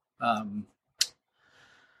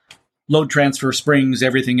load transfer, springs,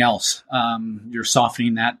 everything else. You're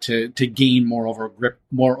softening that to gain more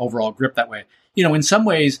overall grip that way. In some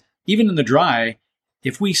ways, even in the dry,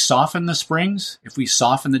 if we soften the springs, if we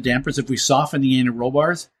soften the dampers, if we soften the anti-roll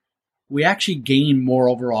bars, we actually gain more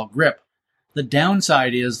overall grip. The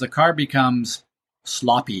downside is the car becomes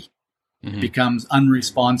sloppy. Mm-hmm. It becomes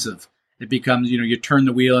unresponsive. It becomes, you turn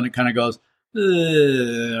the wheel and it kind of goes,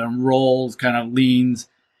 rolls, kind of leans,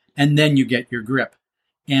 and then you get your grip.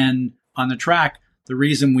 And on the track, the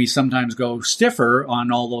reason we sometimes go stiffer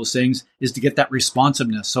on all those things is to get that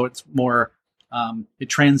responsiveness. So it's more, it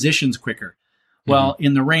transitions quicker. Well,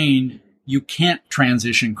 in the rain, you can't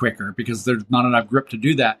transition quicker because there's not enough grip to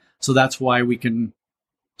do that. So that's why we can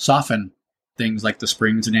soften things like the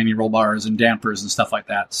springs and anti-roll bars and dampers and stuff like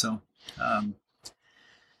that. So,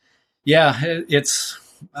 it's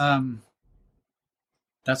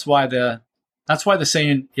that's why the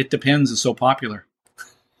saying "it depends" is so popular.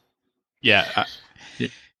 Yeah,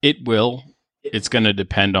 it will. It's going to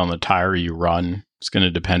depend on the tire you run. It's going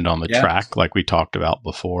to depend on the track, like we talked about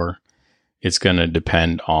before. It's going to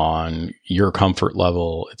depend on your comfort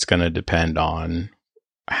level. It's going to depend on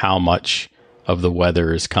how much of the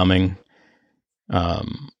weather is coming.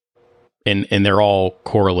 And they're all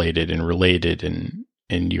correlated and related,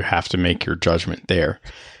 and you have to make your judgment there.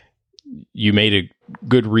 You made a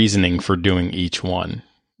good reasoning for doing each one,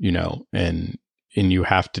 and you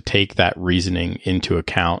have to take that reasoning into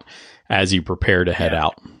account as you prepare to head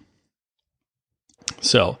out.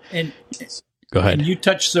 So, go ahead. And you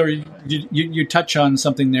touch on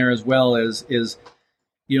something there as well as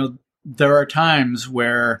there are times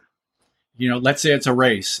where, let's say it's a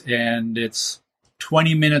race and it's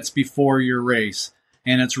 20 minutes before your race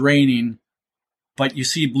and it's raining, but you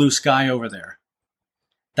see blue sky over there.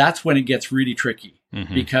 That's when it gets really tricky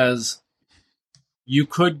because you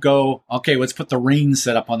could go, okay, let's put the rain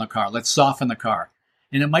setup on the car. Let's soften the car.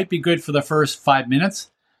 And it might be good for the first 5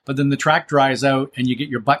 minutes, but then the track dries out and you get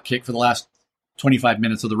your butt kicked for the last 25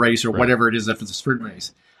 minutes of the race or whatever it is if it's a sprint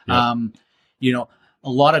race. Yep. A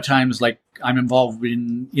lot of times, like I'm involved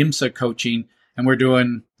in IMSA coaching and we're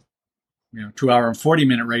doing, 2 hour and 40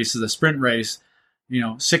 minute races, a sprint race,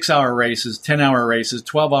 6 hour races, 10 hour races,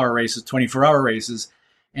 12 hour races, 24 hour races.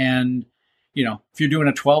 And, if you're doing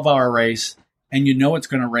a 12-hour race and it's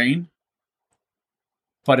going to rain,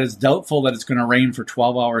 but it's doubtful that it's going to rain for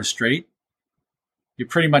 12 hours straight, you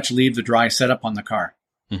pretty much leave the dry setup on the car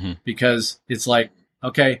because it's like,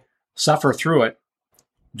 okay, suffer through it,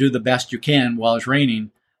 do the best you can while it's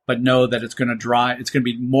raining, but know that it's going to dry. It's going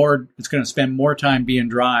to spend more time being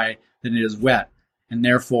dry than it is wet. And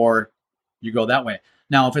therefore you go that way.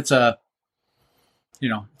 Now, if it's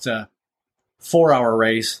it's a 4-hour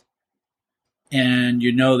race and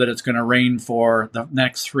that it's going to rain for the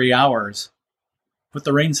next 3 hours, put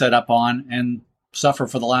the rain setup on and suffer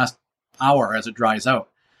for the last hour as it dries out.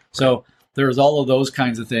 So there's all of those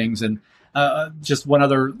kinds of things. And just one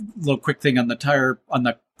other little quick thing on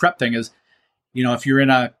the prep thing is, if you're in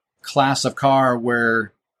a class of car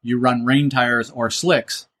where you run rain tires or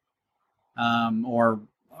slicks, or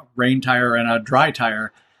a rain tire and a dry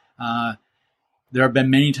tire, there have been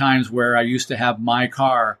many times where I used to have my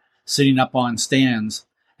car sitting up on stands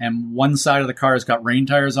and one side of the car has got rain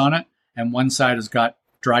tires on it and one side has got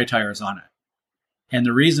dry tires on it. And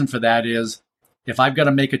the reason for that is if I've got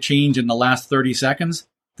to make a change in the last 30 seconds,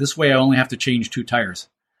 this way I only have to change 2 tires.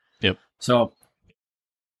 Yep. So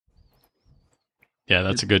yeah,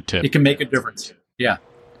 that's a good tip. It can make a difference. Yeah.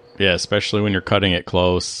 Yeah, especially when you're cutting it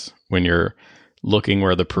close, when you're looking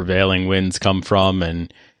where the prevailing winds come from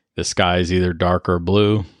and the sky is either dark or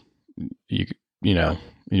blue,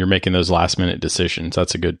 you're making those last minute decisions.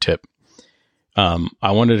 That's a good tip.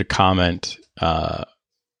 I wanted to comment,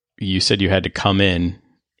 you said you had to come in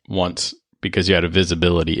once because you had a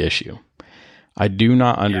visibility issue. I do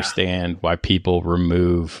not understand why people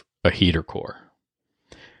remove a heater core.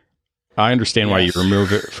 I understand why you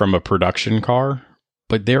remove it from a production car,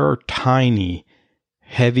 but there are tiny,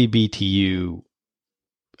 heavy BTU.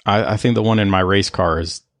 I think the one in my race car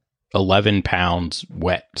is 11 pounds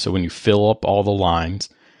wet. So when you fill up all the lines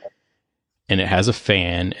and it has a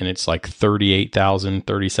fan and it's like 38,000,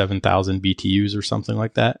 37,000 BTUs or something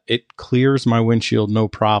like that, it clears my windshield no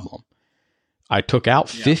problem. I took out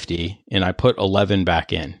 50 and I put 11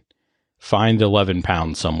 back in. Find 11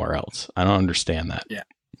 pounds somewhere else. I don't understand that. Yeah.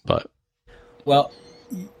 But well,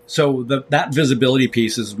 so that visibility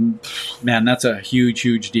piece is, man, that's a huge,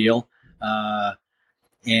 huge deal.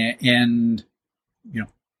 And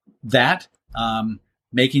that,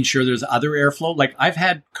 making sure there's other airflow. Like I've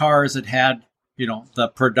had cars that had,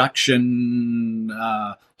 the production,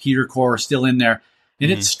 heater core still in there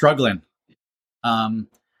and it's struggling. I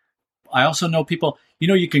also know people,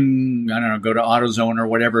 you can, go to AutoZone or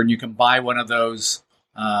whatever, and you can buy one of those,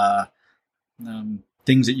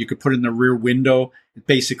 things that you could put in the rear window.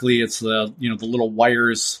 Basically it's the, the little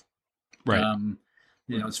wires, right.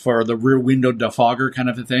 It's for the rear window defogger kind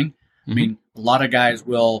of a thing. I mean, a lot of guys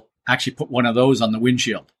will actually put one of those on the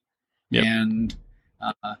windshield. Yep. And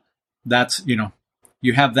that's,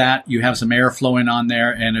 you have that, you have some air flowing on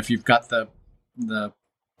there. And if you've got the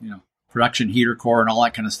production heater core and all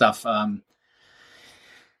that kind of stuff, I'm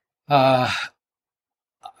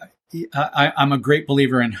a great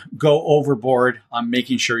believer in go overboard on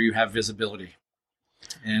making sure you have visibility.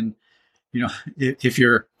 And, if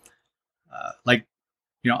you're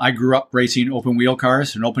I grew up racing open wheel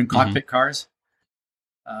cars and open cockpit cars.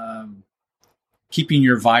 Keeping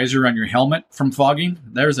your visor on your helmet from fogging,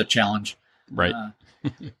 there's a challenge. Right.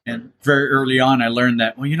 And very early on, I learned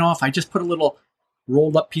that, if I just put a little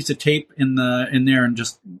rolled up piece of tape in there and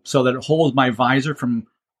just so that it holds my visor from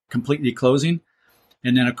completely closing.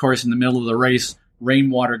 And then, of course, in the middle of the race,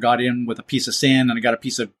 rainwater got in with a piece of sand, and I got a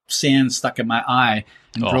piece of sand stuck in my eye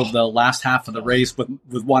and drove the last half of the race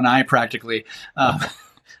with one eye practically.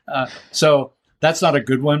 So that's not a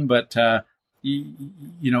good one, but,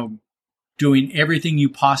 doing everything you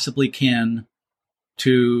possibly can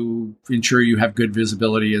to ensure you have good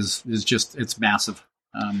visibility is just, it's massive.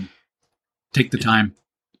 Take the time.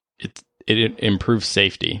 It improves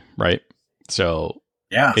safety, right? So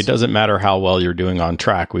yeah, it doesn't matter how well you're doing on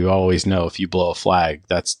track. We always know if you blow a flag,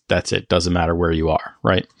 that's it. Doesn't matter where you are,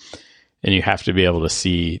 right? And you have to be able to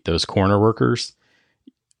see those corner workers.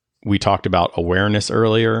 We talked about awareness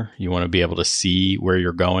earlier. You want to be able to see where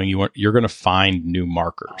you're going. You're going to find new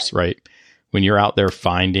markers, right? When you're out there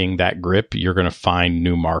finding that grip, you're going to find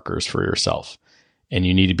new markers for yourself, and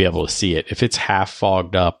you need to be able to see it. If it's half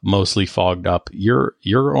fogged up, mostly fogged up, you're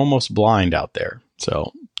almost blind out there.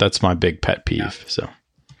 So that's my big pet peeve. Yeah. So,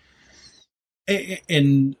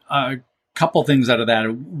 and a couple things out of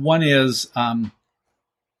that. One is, I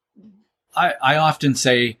often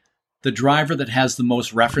say the driver that has the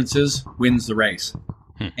most references wins the race.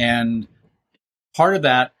 And part of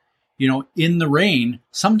that, in the rain,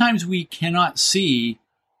 sometimes we cannot see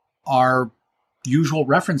our usual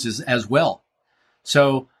references as well.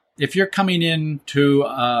 So if you're coming into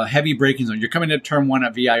a heavy braking zone, you're coming into turn 1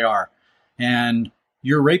 at VIR, and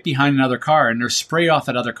you're right behind another car, and there's spray off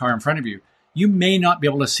that other car in front of you, you may not be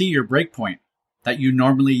able to see your brake point that you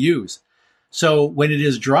normally use. So when it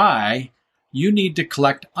is dry, you need to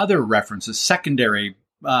collect other references, secondary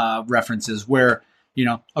references where,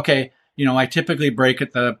 I typically brake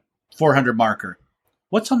at the 400 marker.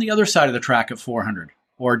 What's on the other side of the track at 400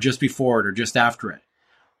 or just before it or just after it?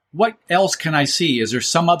 What else can I see? Is there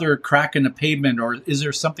some other crack in the pavement, or is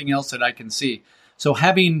there something else that I can see? So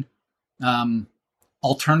having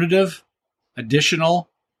alternative, additional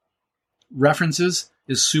references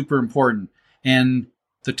is super important. And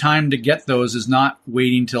the time to get those is not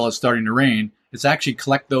waiting till it's starting to rain. It's actually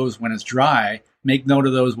collect those when it's dry, make note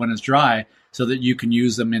of those when it's dry so that you can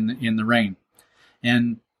use them in the rain.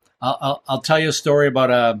 And I'll tell you a story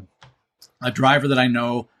about a driver that I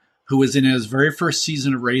know who was in his very first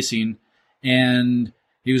season of racing, and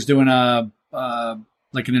he was doing an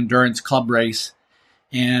endurance club race,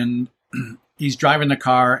 and he's driving the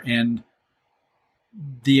car, and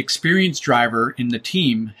the experienced driver in the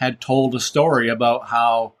team had told a story about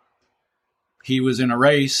how he was in a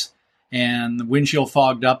race and the windshield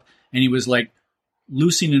fogged up, and he was like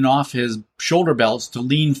loosening off his shoulder belts to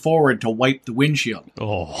lean forward to wipe the windshield.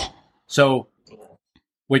 Oh, so,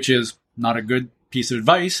 which is not a good piece of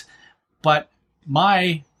advice, but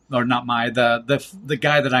the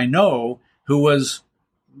guy that I know who was,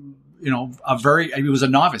 he was a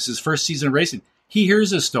novice, his first season of racing. He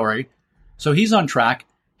hears this story. So he's on track.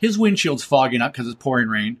 His windshield's fogging up because it's pouring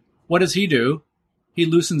rain. What does he do? He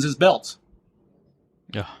loosens his belts.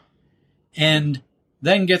 Yeah. And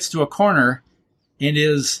then gets to a corner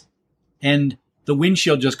and the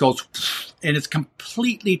windshield just goes, and it's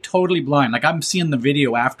completely, totally blind. Like, I'm seeing the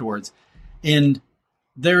video afterwards, and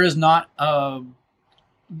there is not a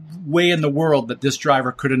way in the world that this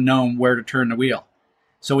driver could have known where to turn the wheel.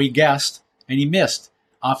 So he guessed, and he missed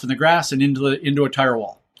off in the grass and into a tire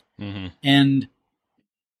wall. Mm-hmm. And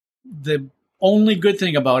the only good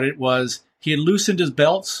thing about it was he had loosened his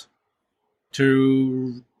belts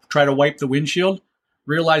to try to wipe the windshield,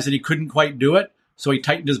 realized that he couldn't quite do it, so he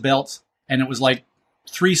tightened his belts, and it was like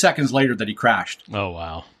 3 seconds later that he crashed. Oh,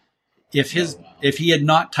 wow. If he had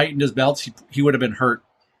not tightened his belts, he would have been hurt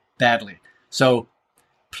badly. So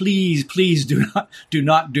please do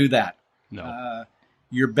not do that. No.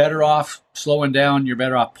 You're better off slowing down. You're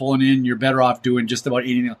better off pulling in. You're better off doing just about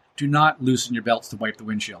anything. Do not loosen your belts to wipe the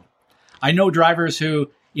windshield. I know drivers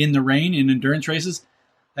who, in the rain, in endurance races,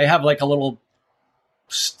 they have like a little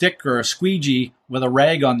stick or a squeegee with a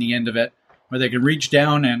rag on the end of it where they can reach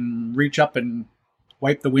down and reach up and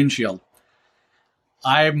wipe the windshield.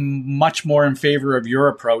 I'm much more in favor of your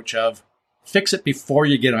approach of fix it before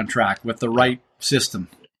you get on track with the right system.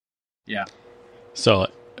 Yeah. So,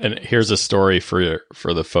 and here's a story for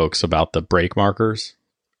the folks about the brake markers.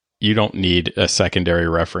 You don't need a secondary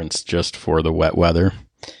reference just for the wet weather.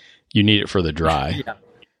 You need it for the dry. Yeah.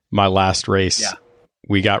 My last race,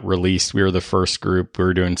 we got released. We were the first group. We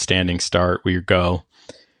were doing standing start. We go.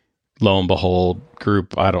 Lo and behold,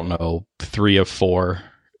 group, I don't know, 3 of 4,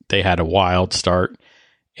 they had a wild start,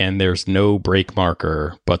 and there's no brake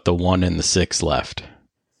marker but the 1 and the 6 left.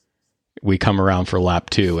 We come around for lap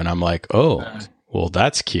 2, and I'm like, oh, well,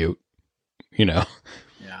 that's cute, you know.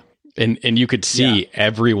 Yeah. And you could see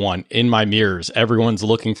everyone in my mirrors, everyone's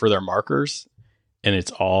looking for their markers, and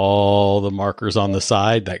it's all the markers on the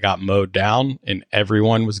side that got mowed down, and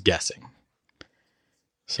everyone was guessing.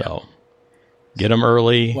 So get them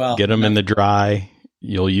early, get them in the dry.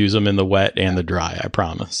 You'll use them in the wet and the dry, I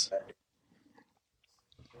promise.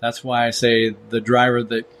 That's why I say the driver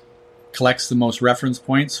that collects the most reference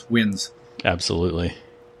points wins. Absolutely.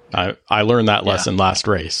 I learned that lesson last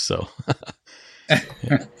race, so.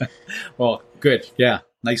 Well, good. Yeah,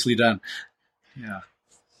 nicely done. Yeah.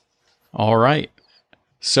 All right.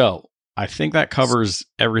 So I think that covers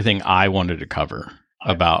everything I wanted to cover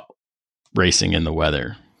about racing in the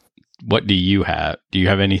weather. What do you have? Do you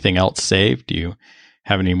have anything else saved? Do you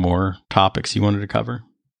have any more topics you wanted to cover?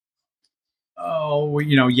 Oh,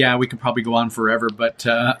 we could probably go on forever, but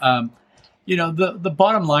the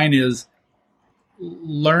bottom line is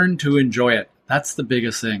learn to enjoy it. That's the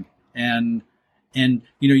biggest thing. And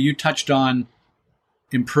you touched on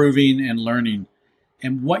improving and learning,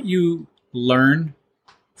 and what you learn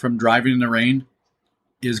from driving in the rain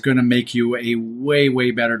is going to make you a way, way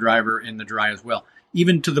better driver in the dry as well.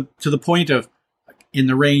 Even to the point of, in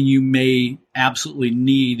the rain, you may absolutely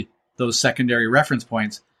need those secondary reference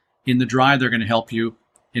points. In the dry, they're going to help you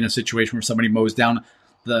in a situation where somebody mows down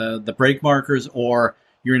the brake markers, or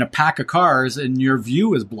you're in a pack of cars and your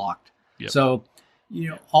view is blocked. Yep. So,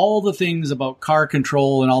 all the things about car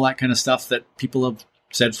control and all that kind of stuff that people have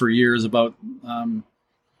said for years about,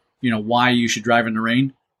 why you should drive in the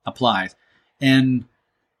rain applies. And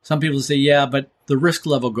some people say, yeah, but the risk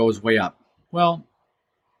level goes way up. Well,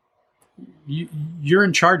 you're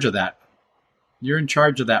in charge of that. You're in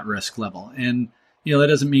charge of that risk level. And, that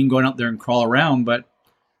doesn't mean going out there and crawl around, but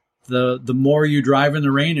the more you drive in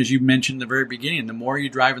the rain, as you mentioned at the very beginning, the more you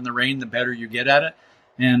drive in the rain, the better you get at it.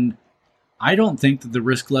 And I don't think that the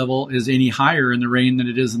risk level is any higher in the rain than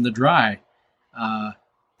it is in the dry.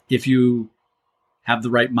 If you have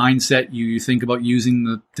the right mindset, you think about using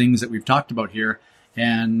the things that we've talked about here,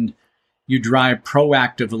 and you drive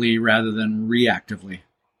proactively rather than reactively.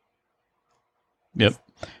 Yep.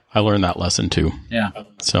 I learned that lesson too. Yeah.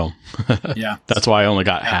 So yeah, that's why I only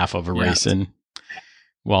got half of a race in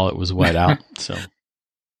while it was wet out. So,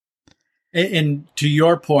 and to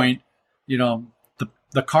your point, the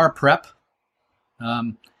car prep,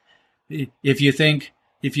 if you think,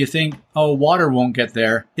 oh, water won't get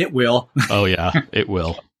there, it will. Oh yeah, it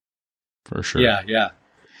will. For sure. Yeah.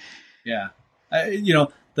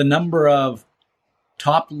 The number of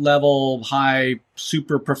top level, high,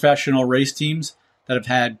 super professional race teams that have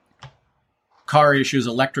had car issues,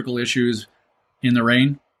 electrical issues in the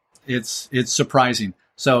rain, it's surprising.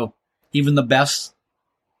 So even the best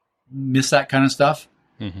miss that kind of stuff.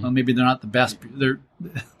 Mm-hmm. Well, maybe they're not the best.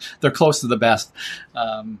 They're close to the best.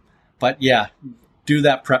 But yeah, do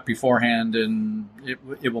that prep beforehand, and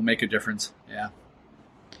it will make a difference. Yeah.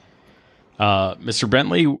 Mr.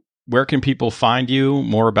 Bentley, where can people find you?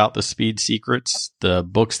 More about the Speed Secrets, the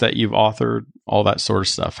books that you've authored, all that sort of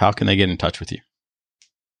stuff. How can they get in touch with you?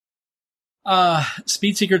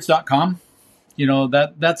 Speedsecrets.com.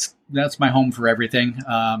 That's my home for everything.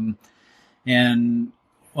 And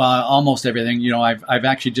almost everything. I've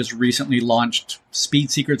actually just recently launched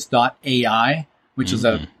speedsecrets.ai, which is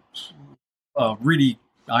a really,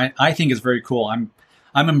 I think it's very cool.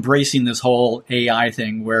 I'm embracing this whole AI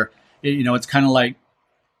thing where it's kind of like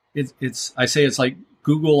it's like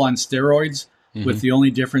Google on steroids, mm-hmm. with the only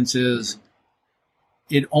difference is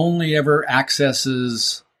it only ever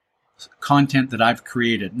accesses content that I've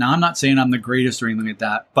created. Now, I'm not saying I'm the greatest or anything like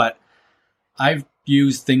that, but I've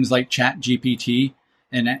used things like ChatGPT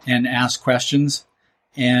and ask questions.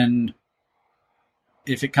 And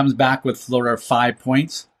if it comes back with 5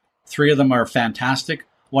 points, 3 of them are fantastic.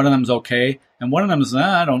 1 of them's okay. And 1 of them is,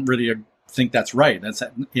 I don't really think that's right. That's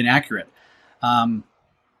inaccurate.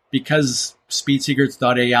 Because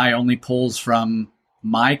speedsecrets.ai only pulls from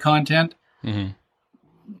my content. Mm-hmm.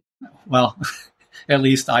 Well, at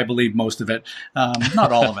least I believe most of it,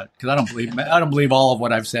 not all of it, because I don't believe all of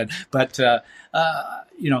what I've said. But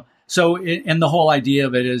so and the whole idea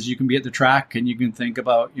of it is you can be at the track and you can think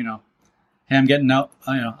about, hey, I'm getting out,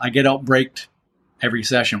 I get out braked every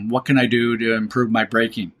session. What can I do to improve my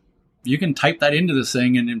braking? You can type that into this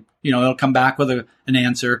thing, and it'll come back with an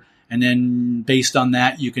answer. And then based on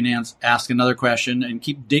that, you can ask another question and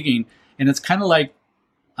keep digging. And it's kind of like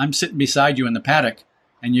I'm sitting beside you in the paddock,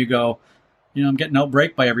 and you go, I'm getting out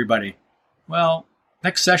braked by everybody. Well,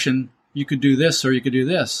 next session, you could do this or you could do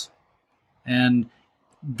this. And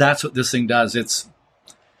that's what this thing does. It's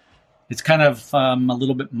kind of a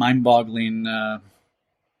little bit mind-boggling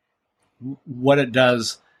what it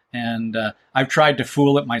does. And I've tried to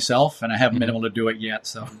fool it myself, and I haven't been able to do it yet.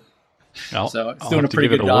 So it's doing a pretty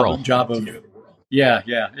good job of. Yeah,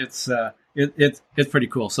 it's pretty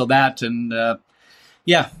cool. So that and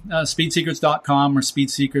speedsecrets.com or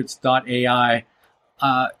speedsecrets.ai.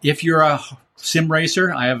 If you're a sim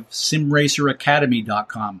racer, I have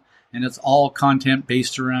simraceracademy.com, and it's all content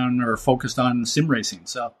based around or focused on sim racing.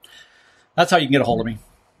 So that's how you can get a hold of me.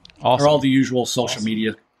 Awesome. Or all the usual social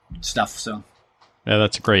media stuff. So yeah,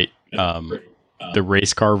 that's great. The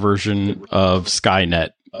race car version of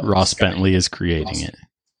Skynet, Ross Bentley is creating it.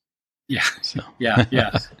 Yeah. So. Yeah.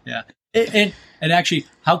 And actually,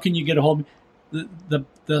 how can you get a hold of me?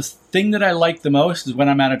 The thing that I like the most is when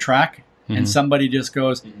I'm at a track and somebody just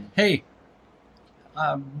goes, hey,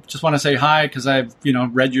 just want to say hi because I've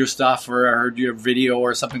read your stuff or I heard your video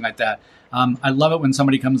or something like that. I love it when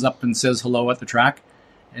somebody comes up and says hello at the track.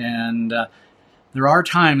 And there are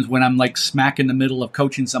times when I'm like smack in the middle of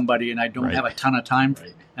coaching somebody and I don't have a ton of time.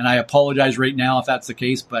 Right. And I apologize right now if that's the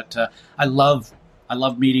case. But I love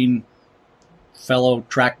meeting fellow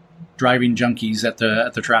track driving junkies at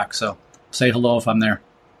the track. So say hello if I'm there.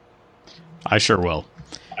 I sure will.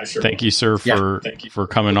 Thank you, sir, for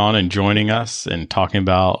coming on and joining us and talking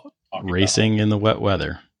about racing in the wet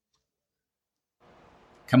weather.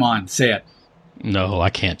 Come on, say it. No, I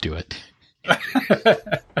can't do it.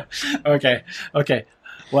 Okay.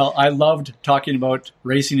 Well, I loved talking about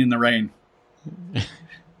racing in the rain.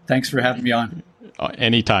 Thanks for having me on.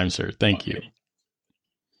 Anytime, sir. Thank you.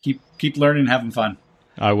 Keep learning and having fun.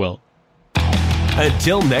 I will.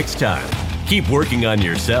 Until next time, keep working on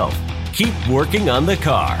yourself. Keep working on the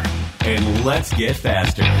car, and let's get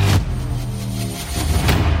faster.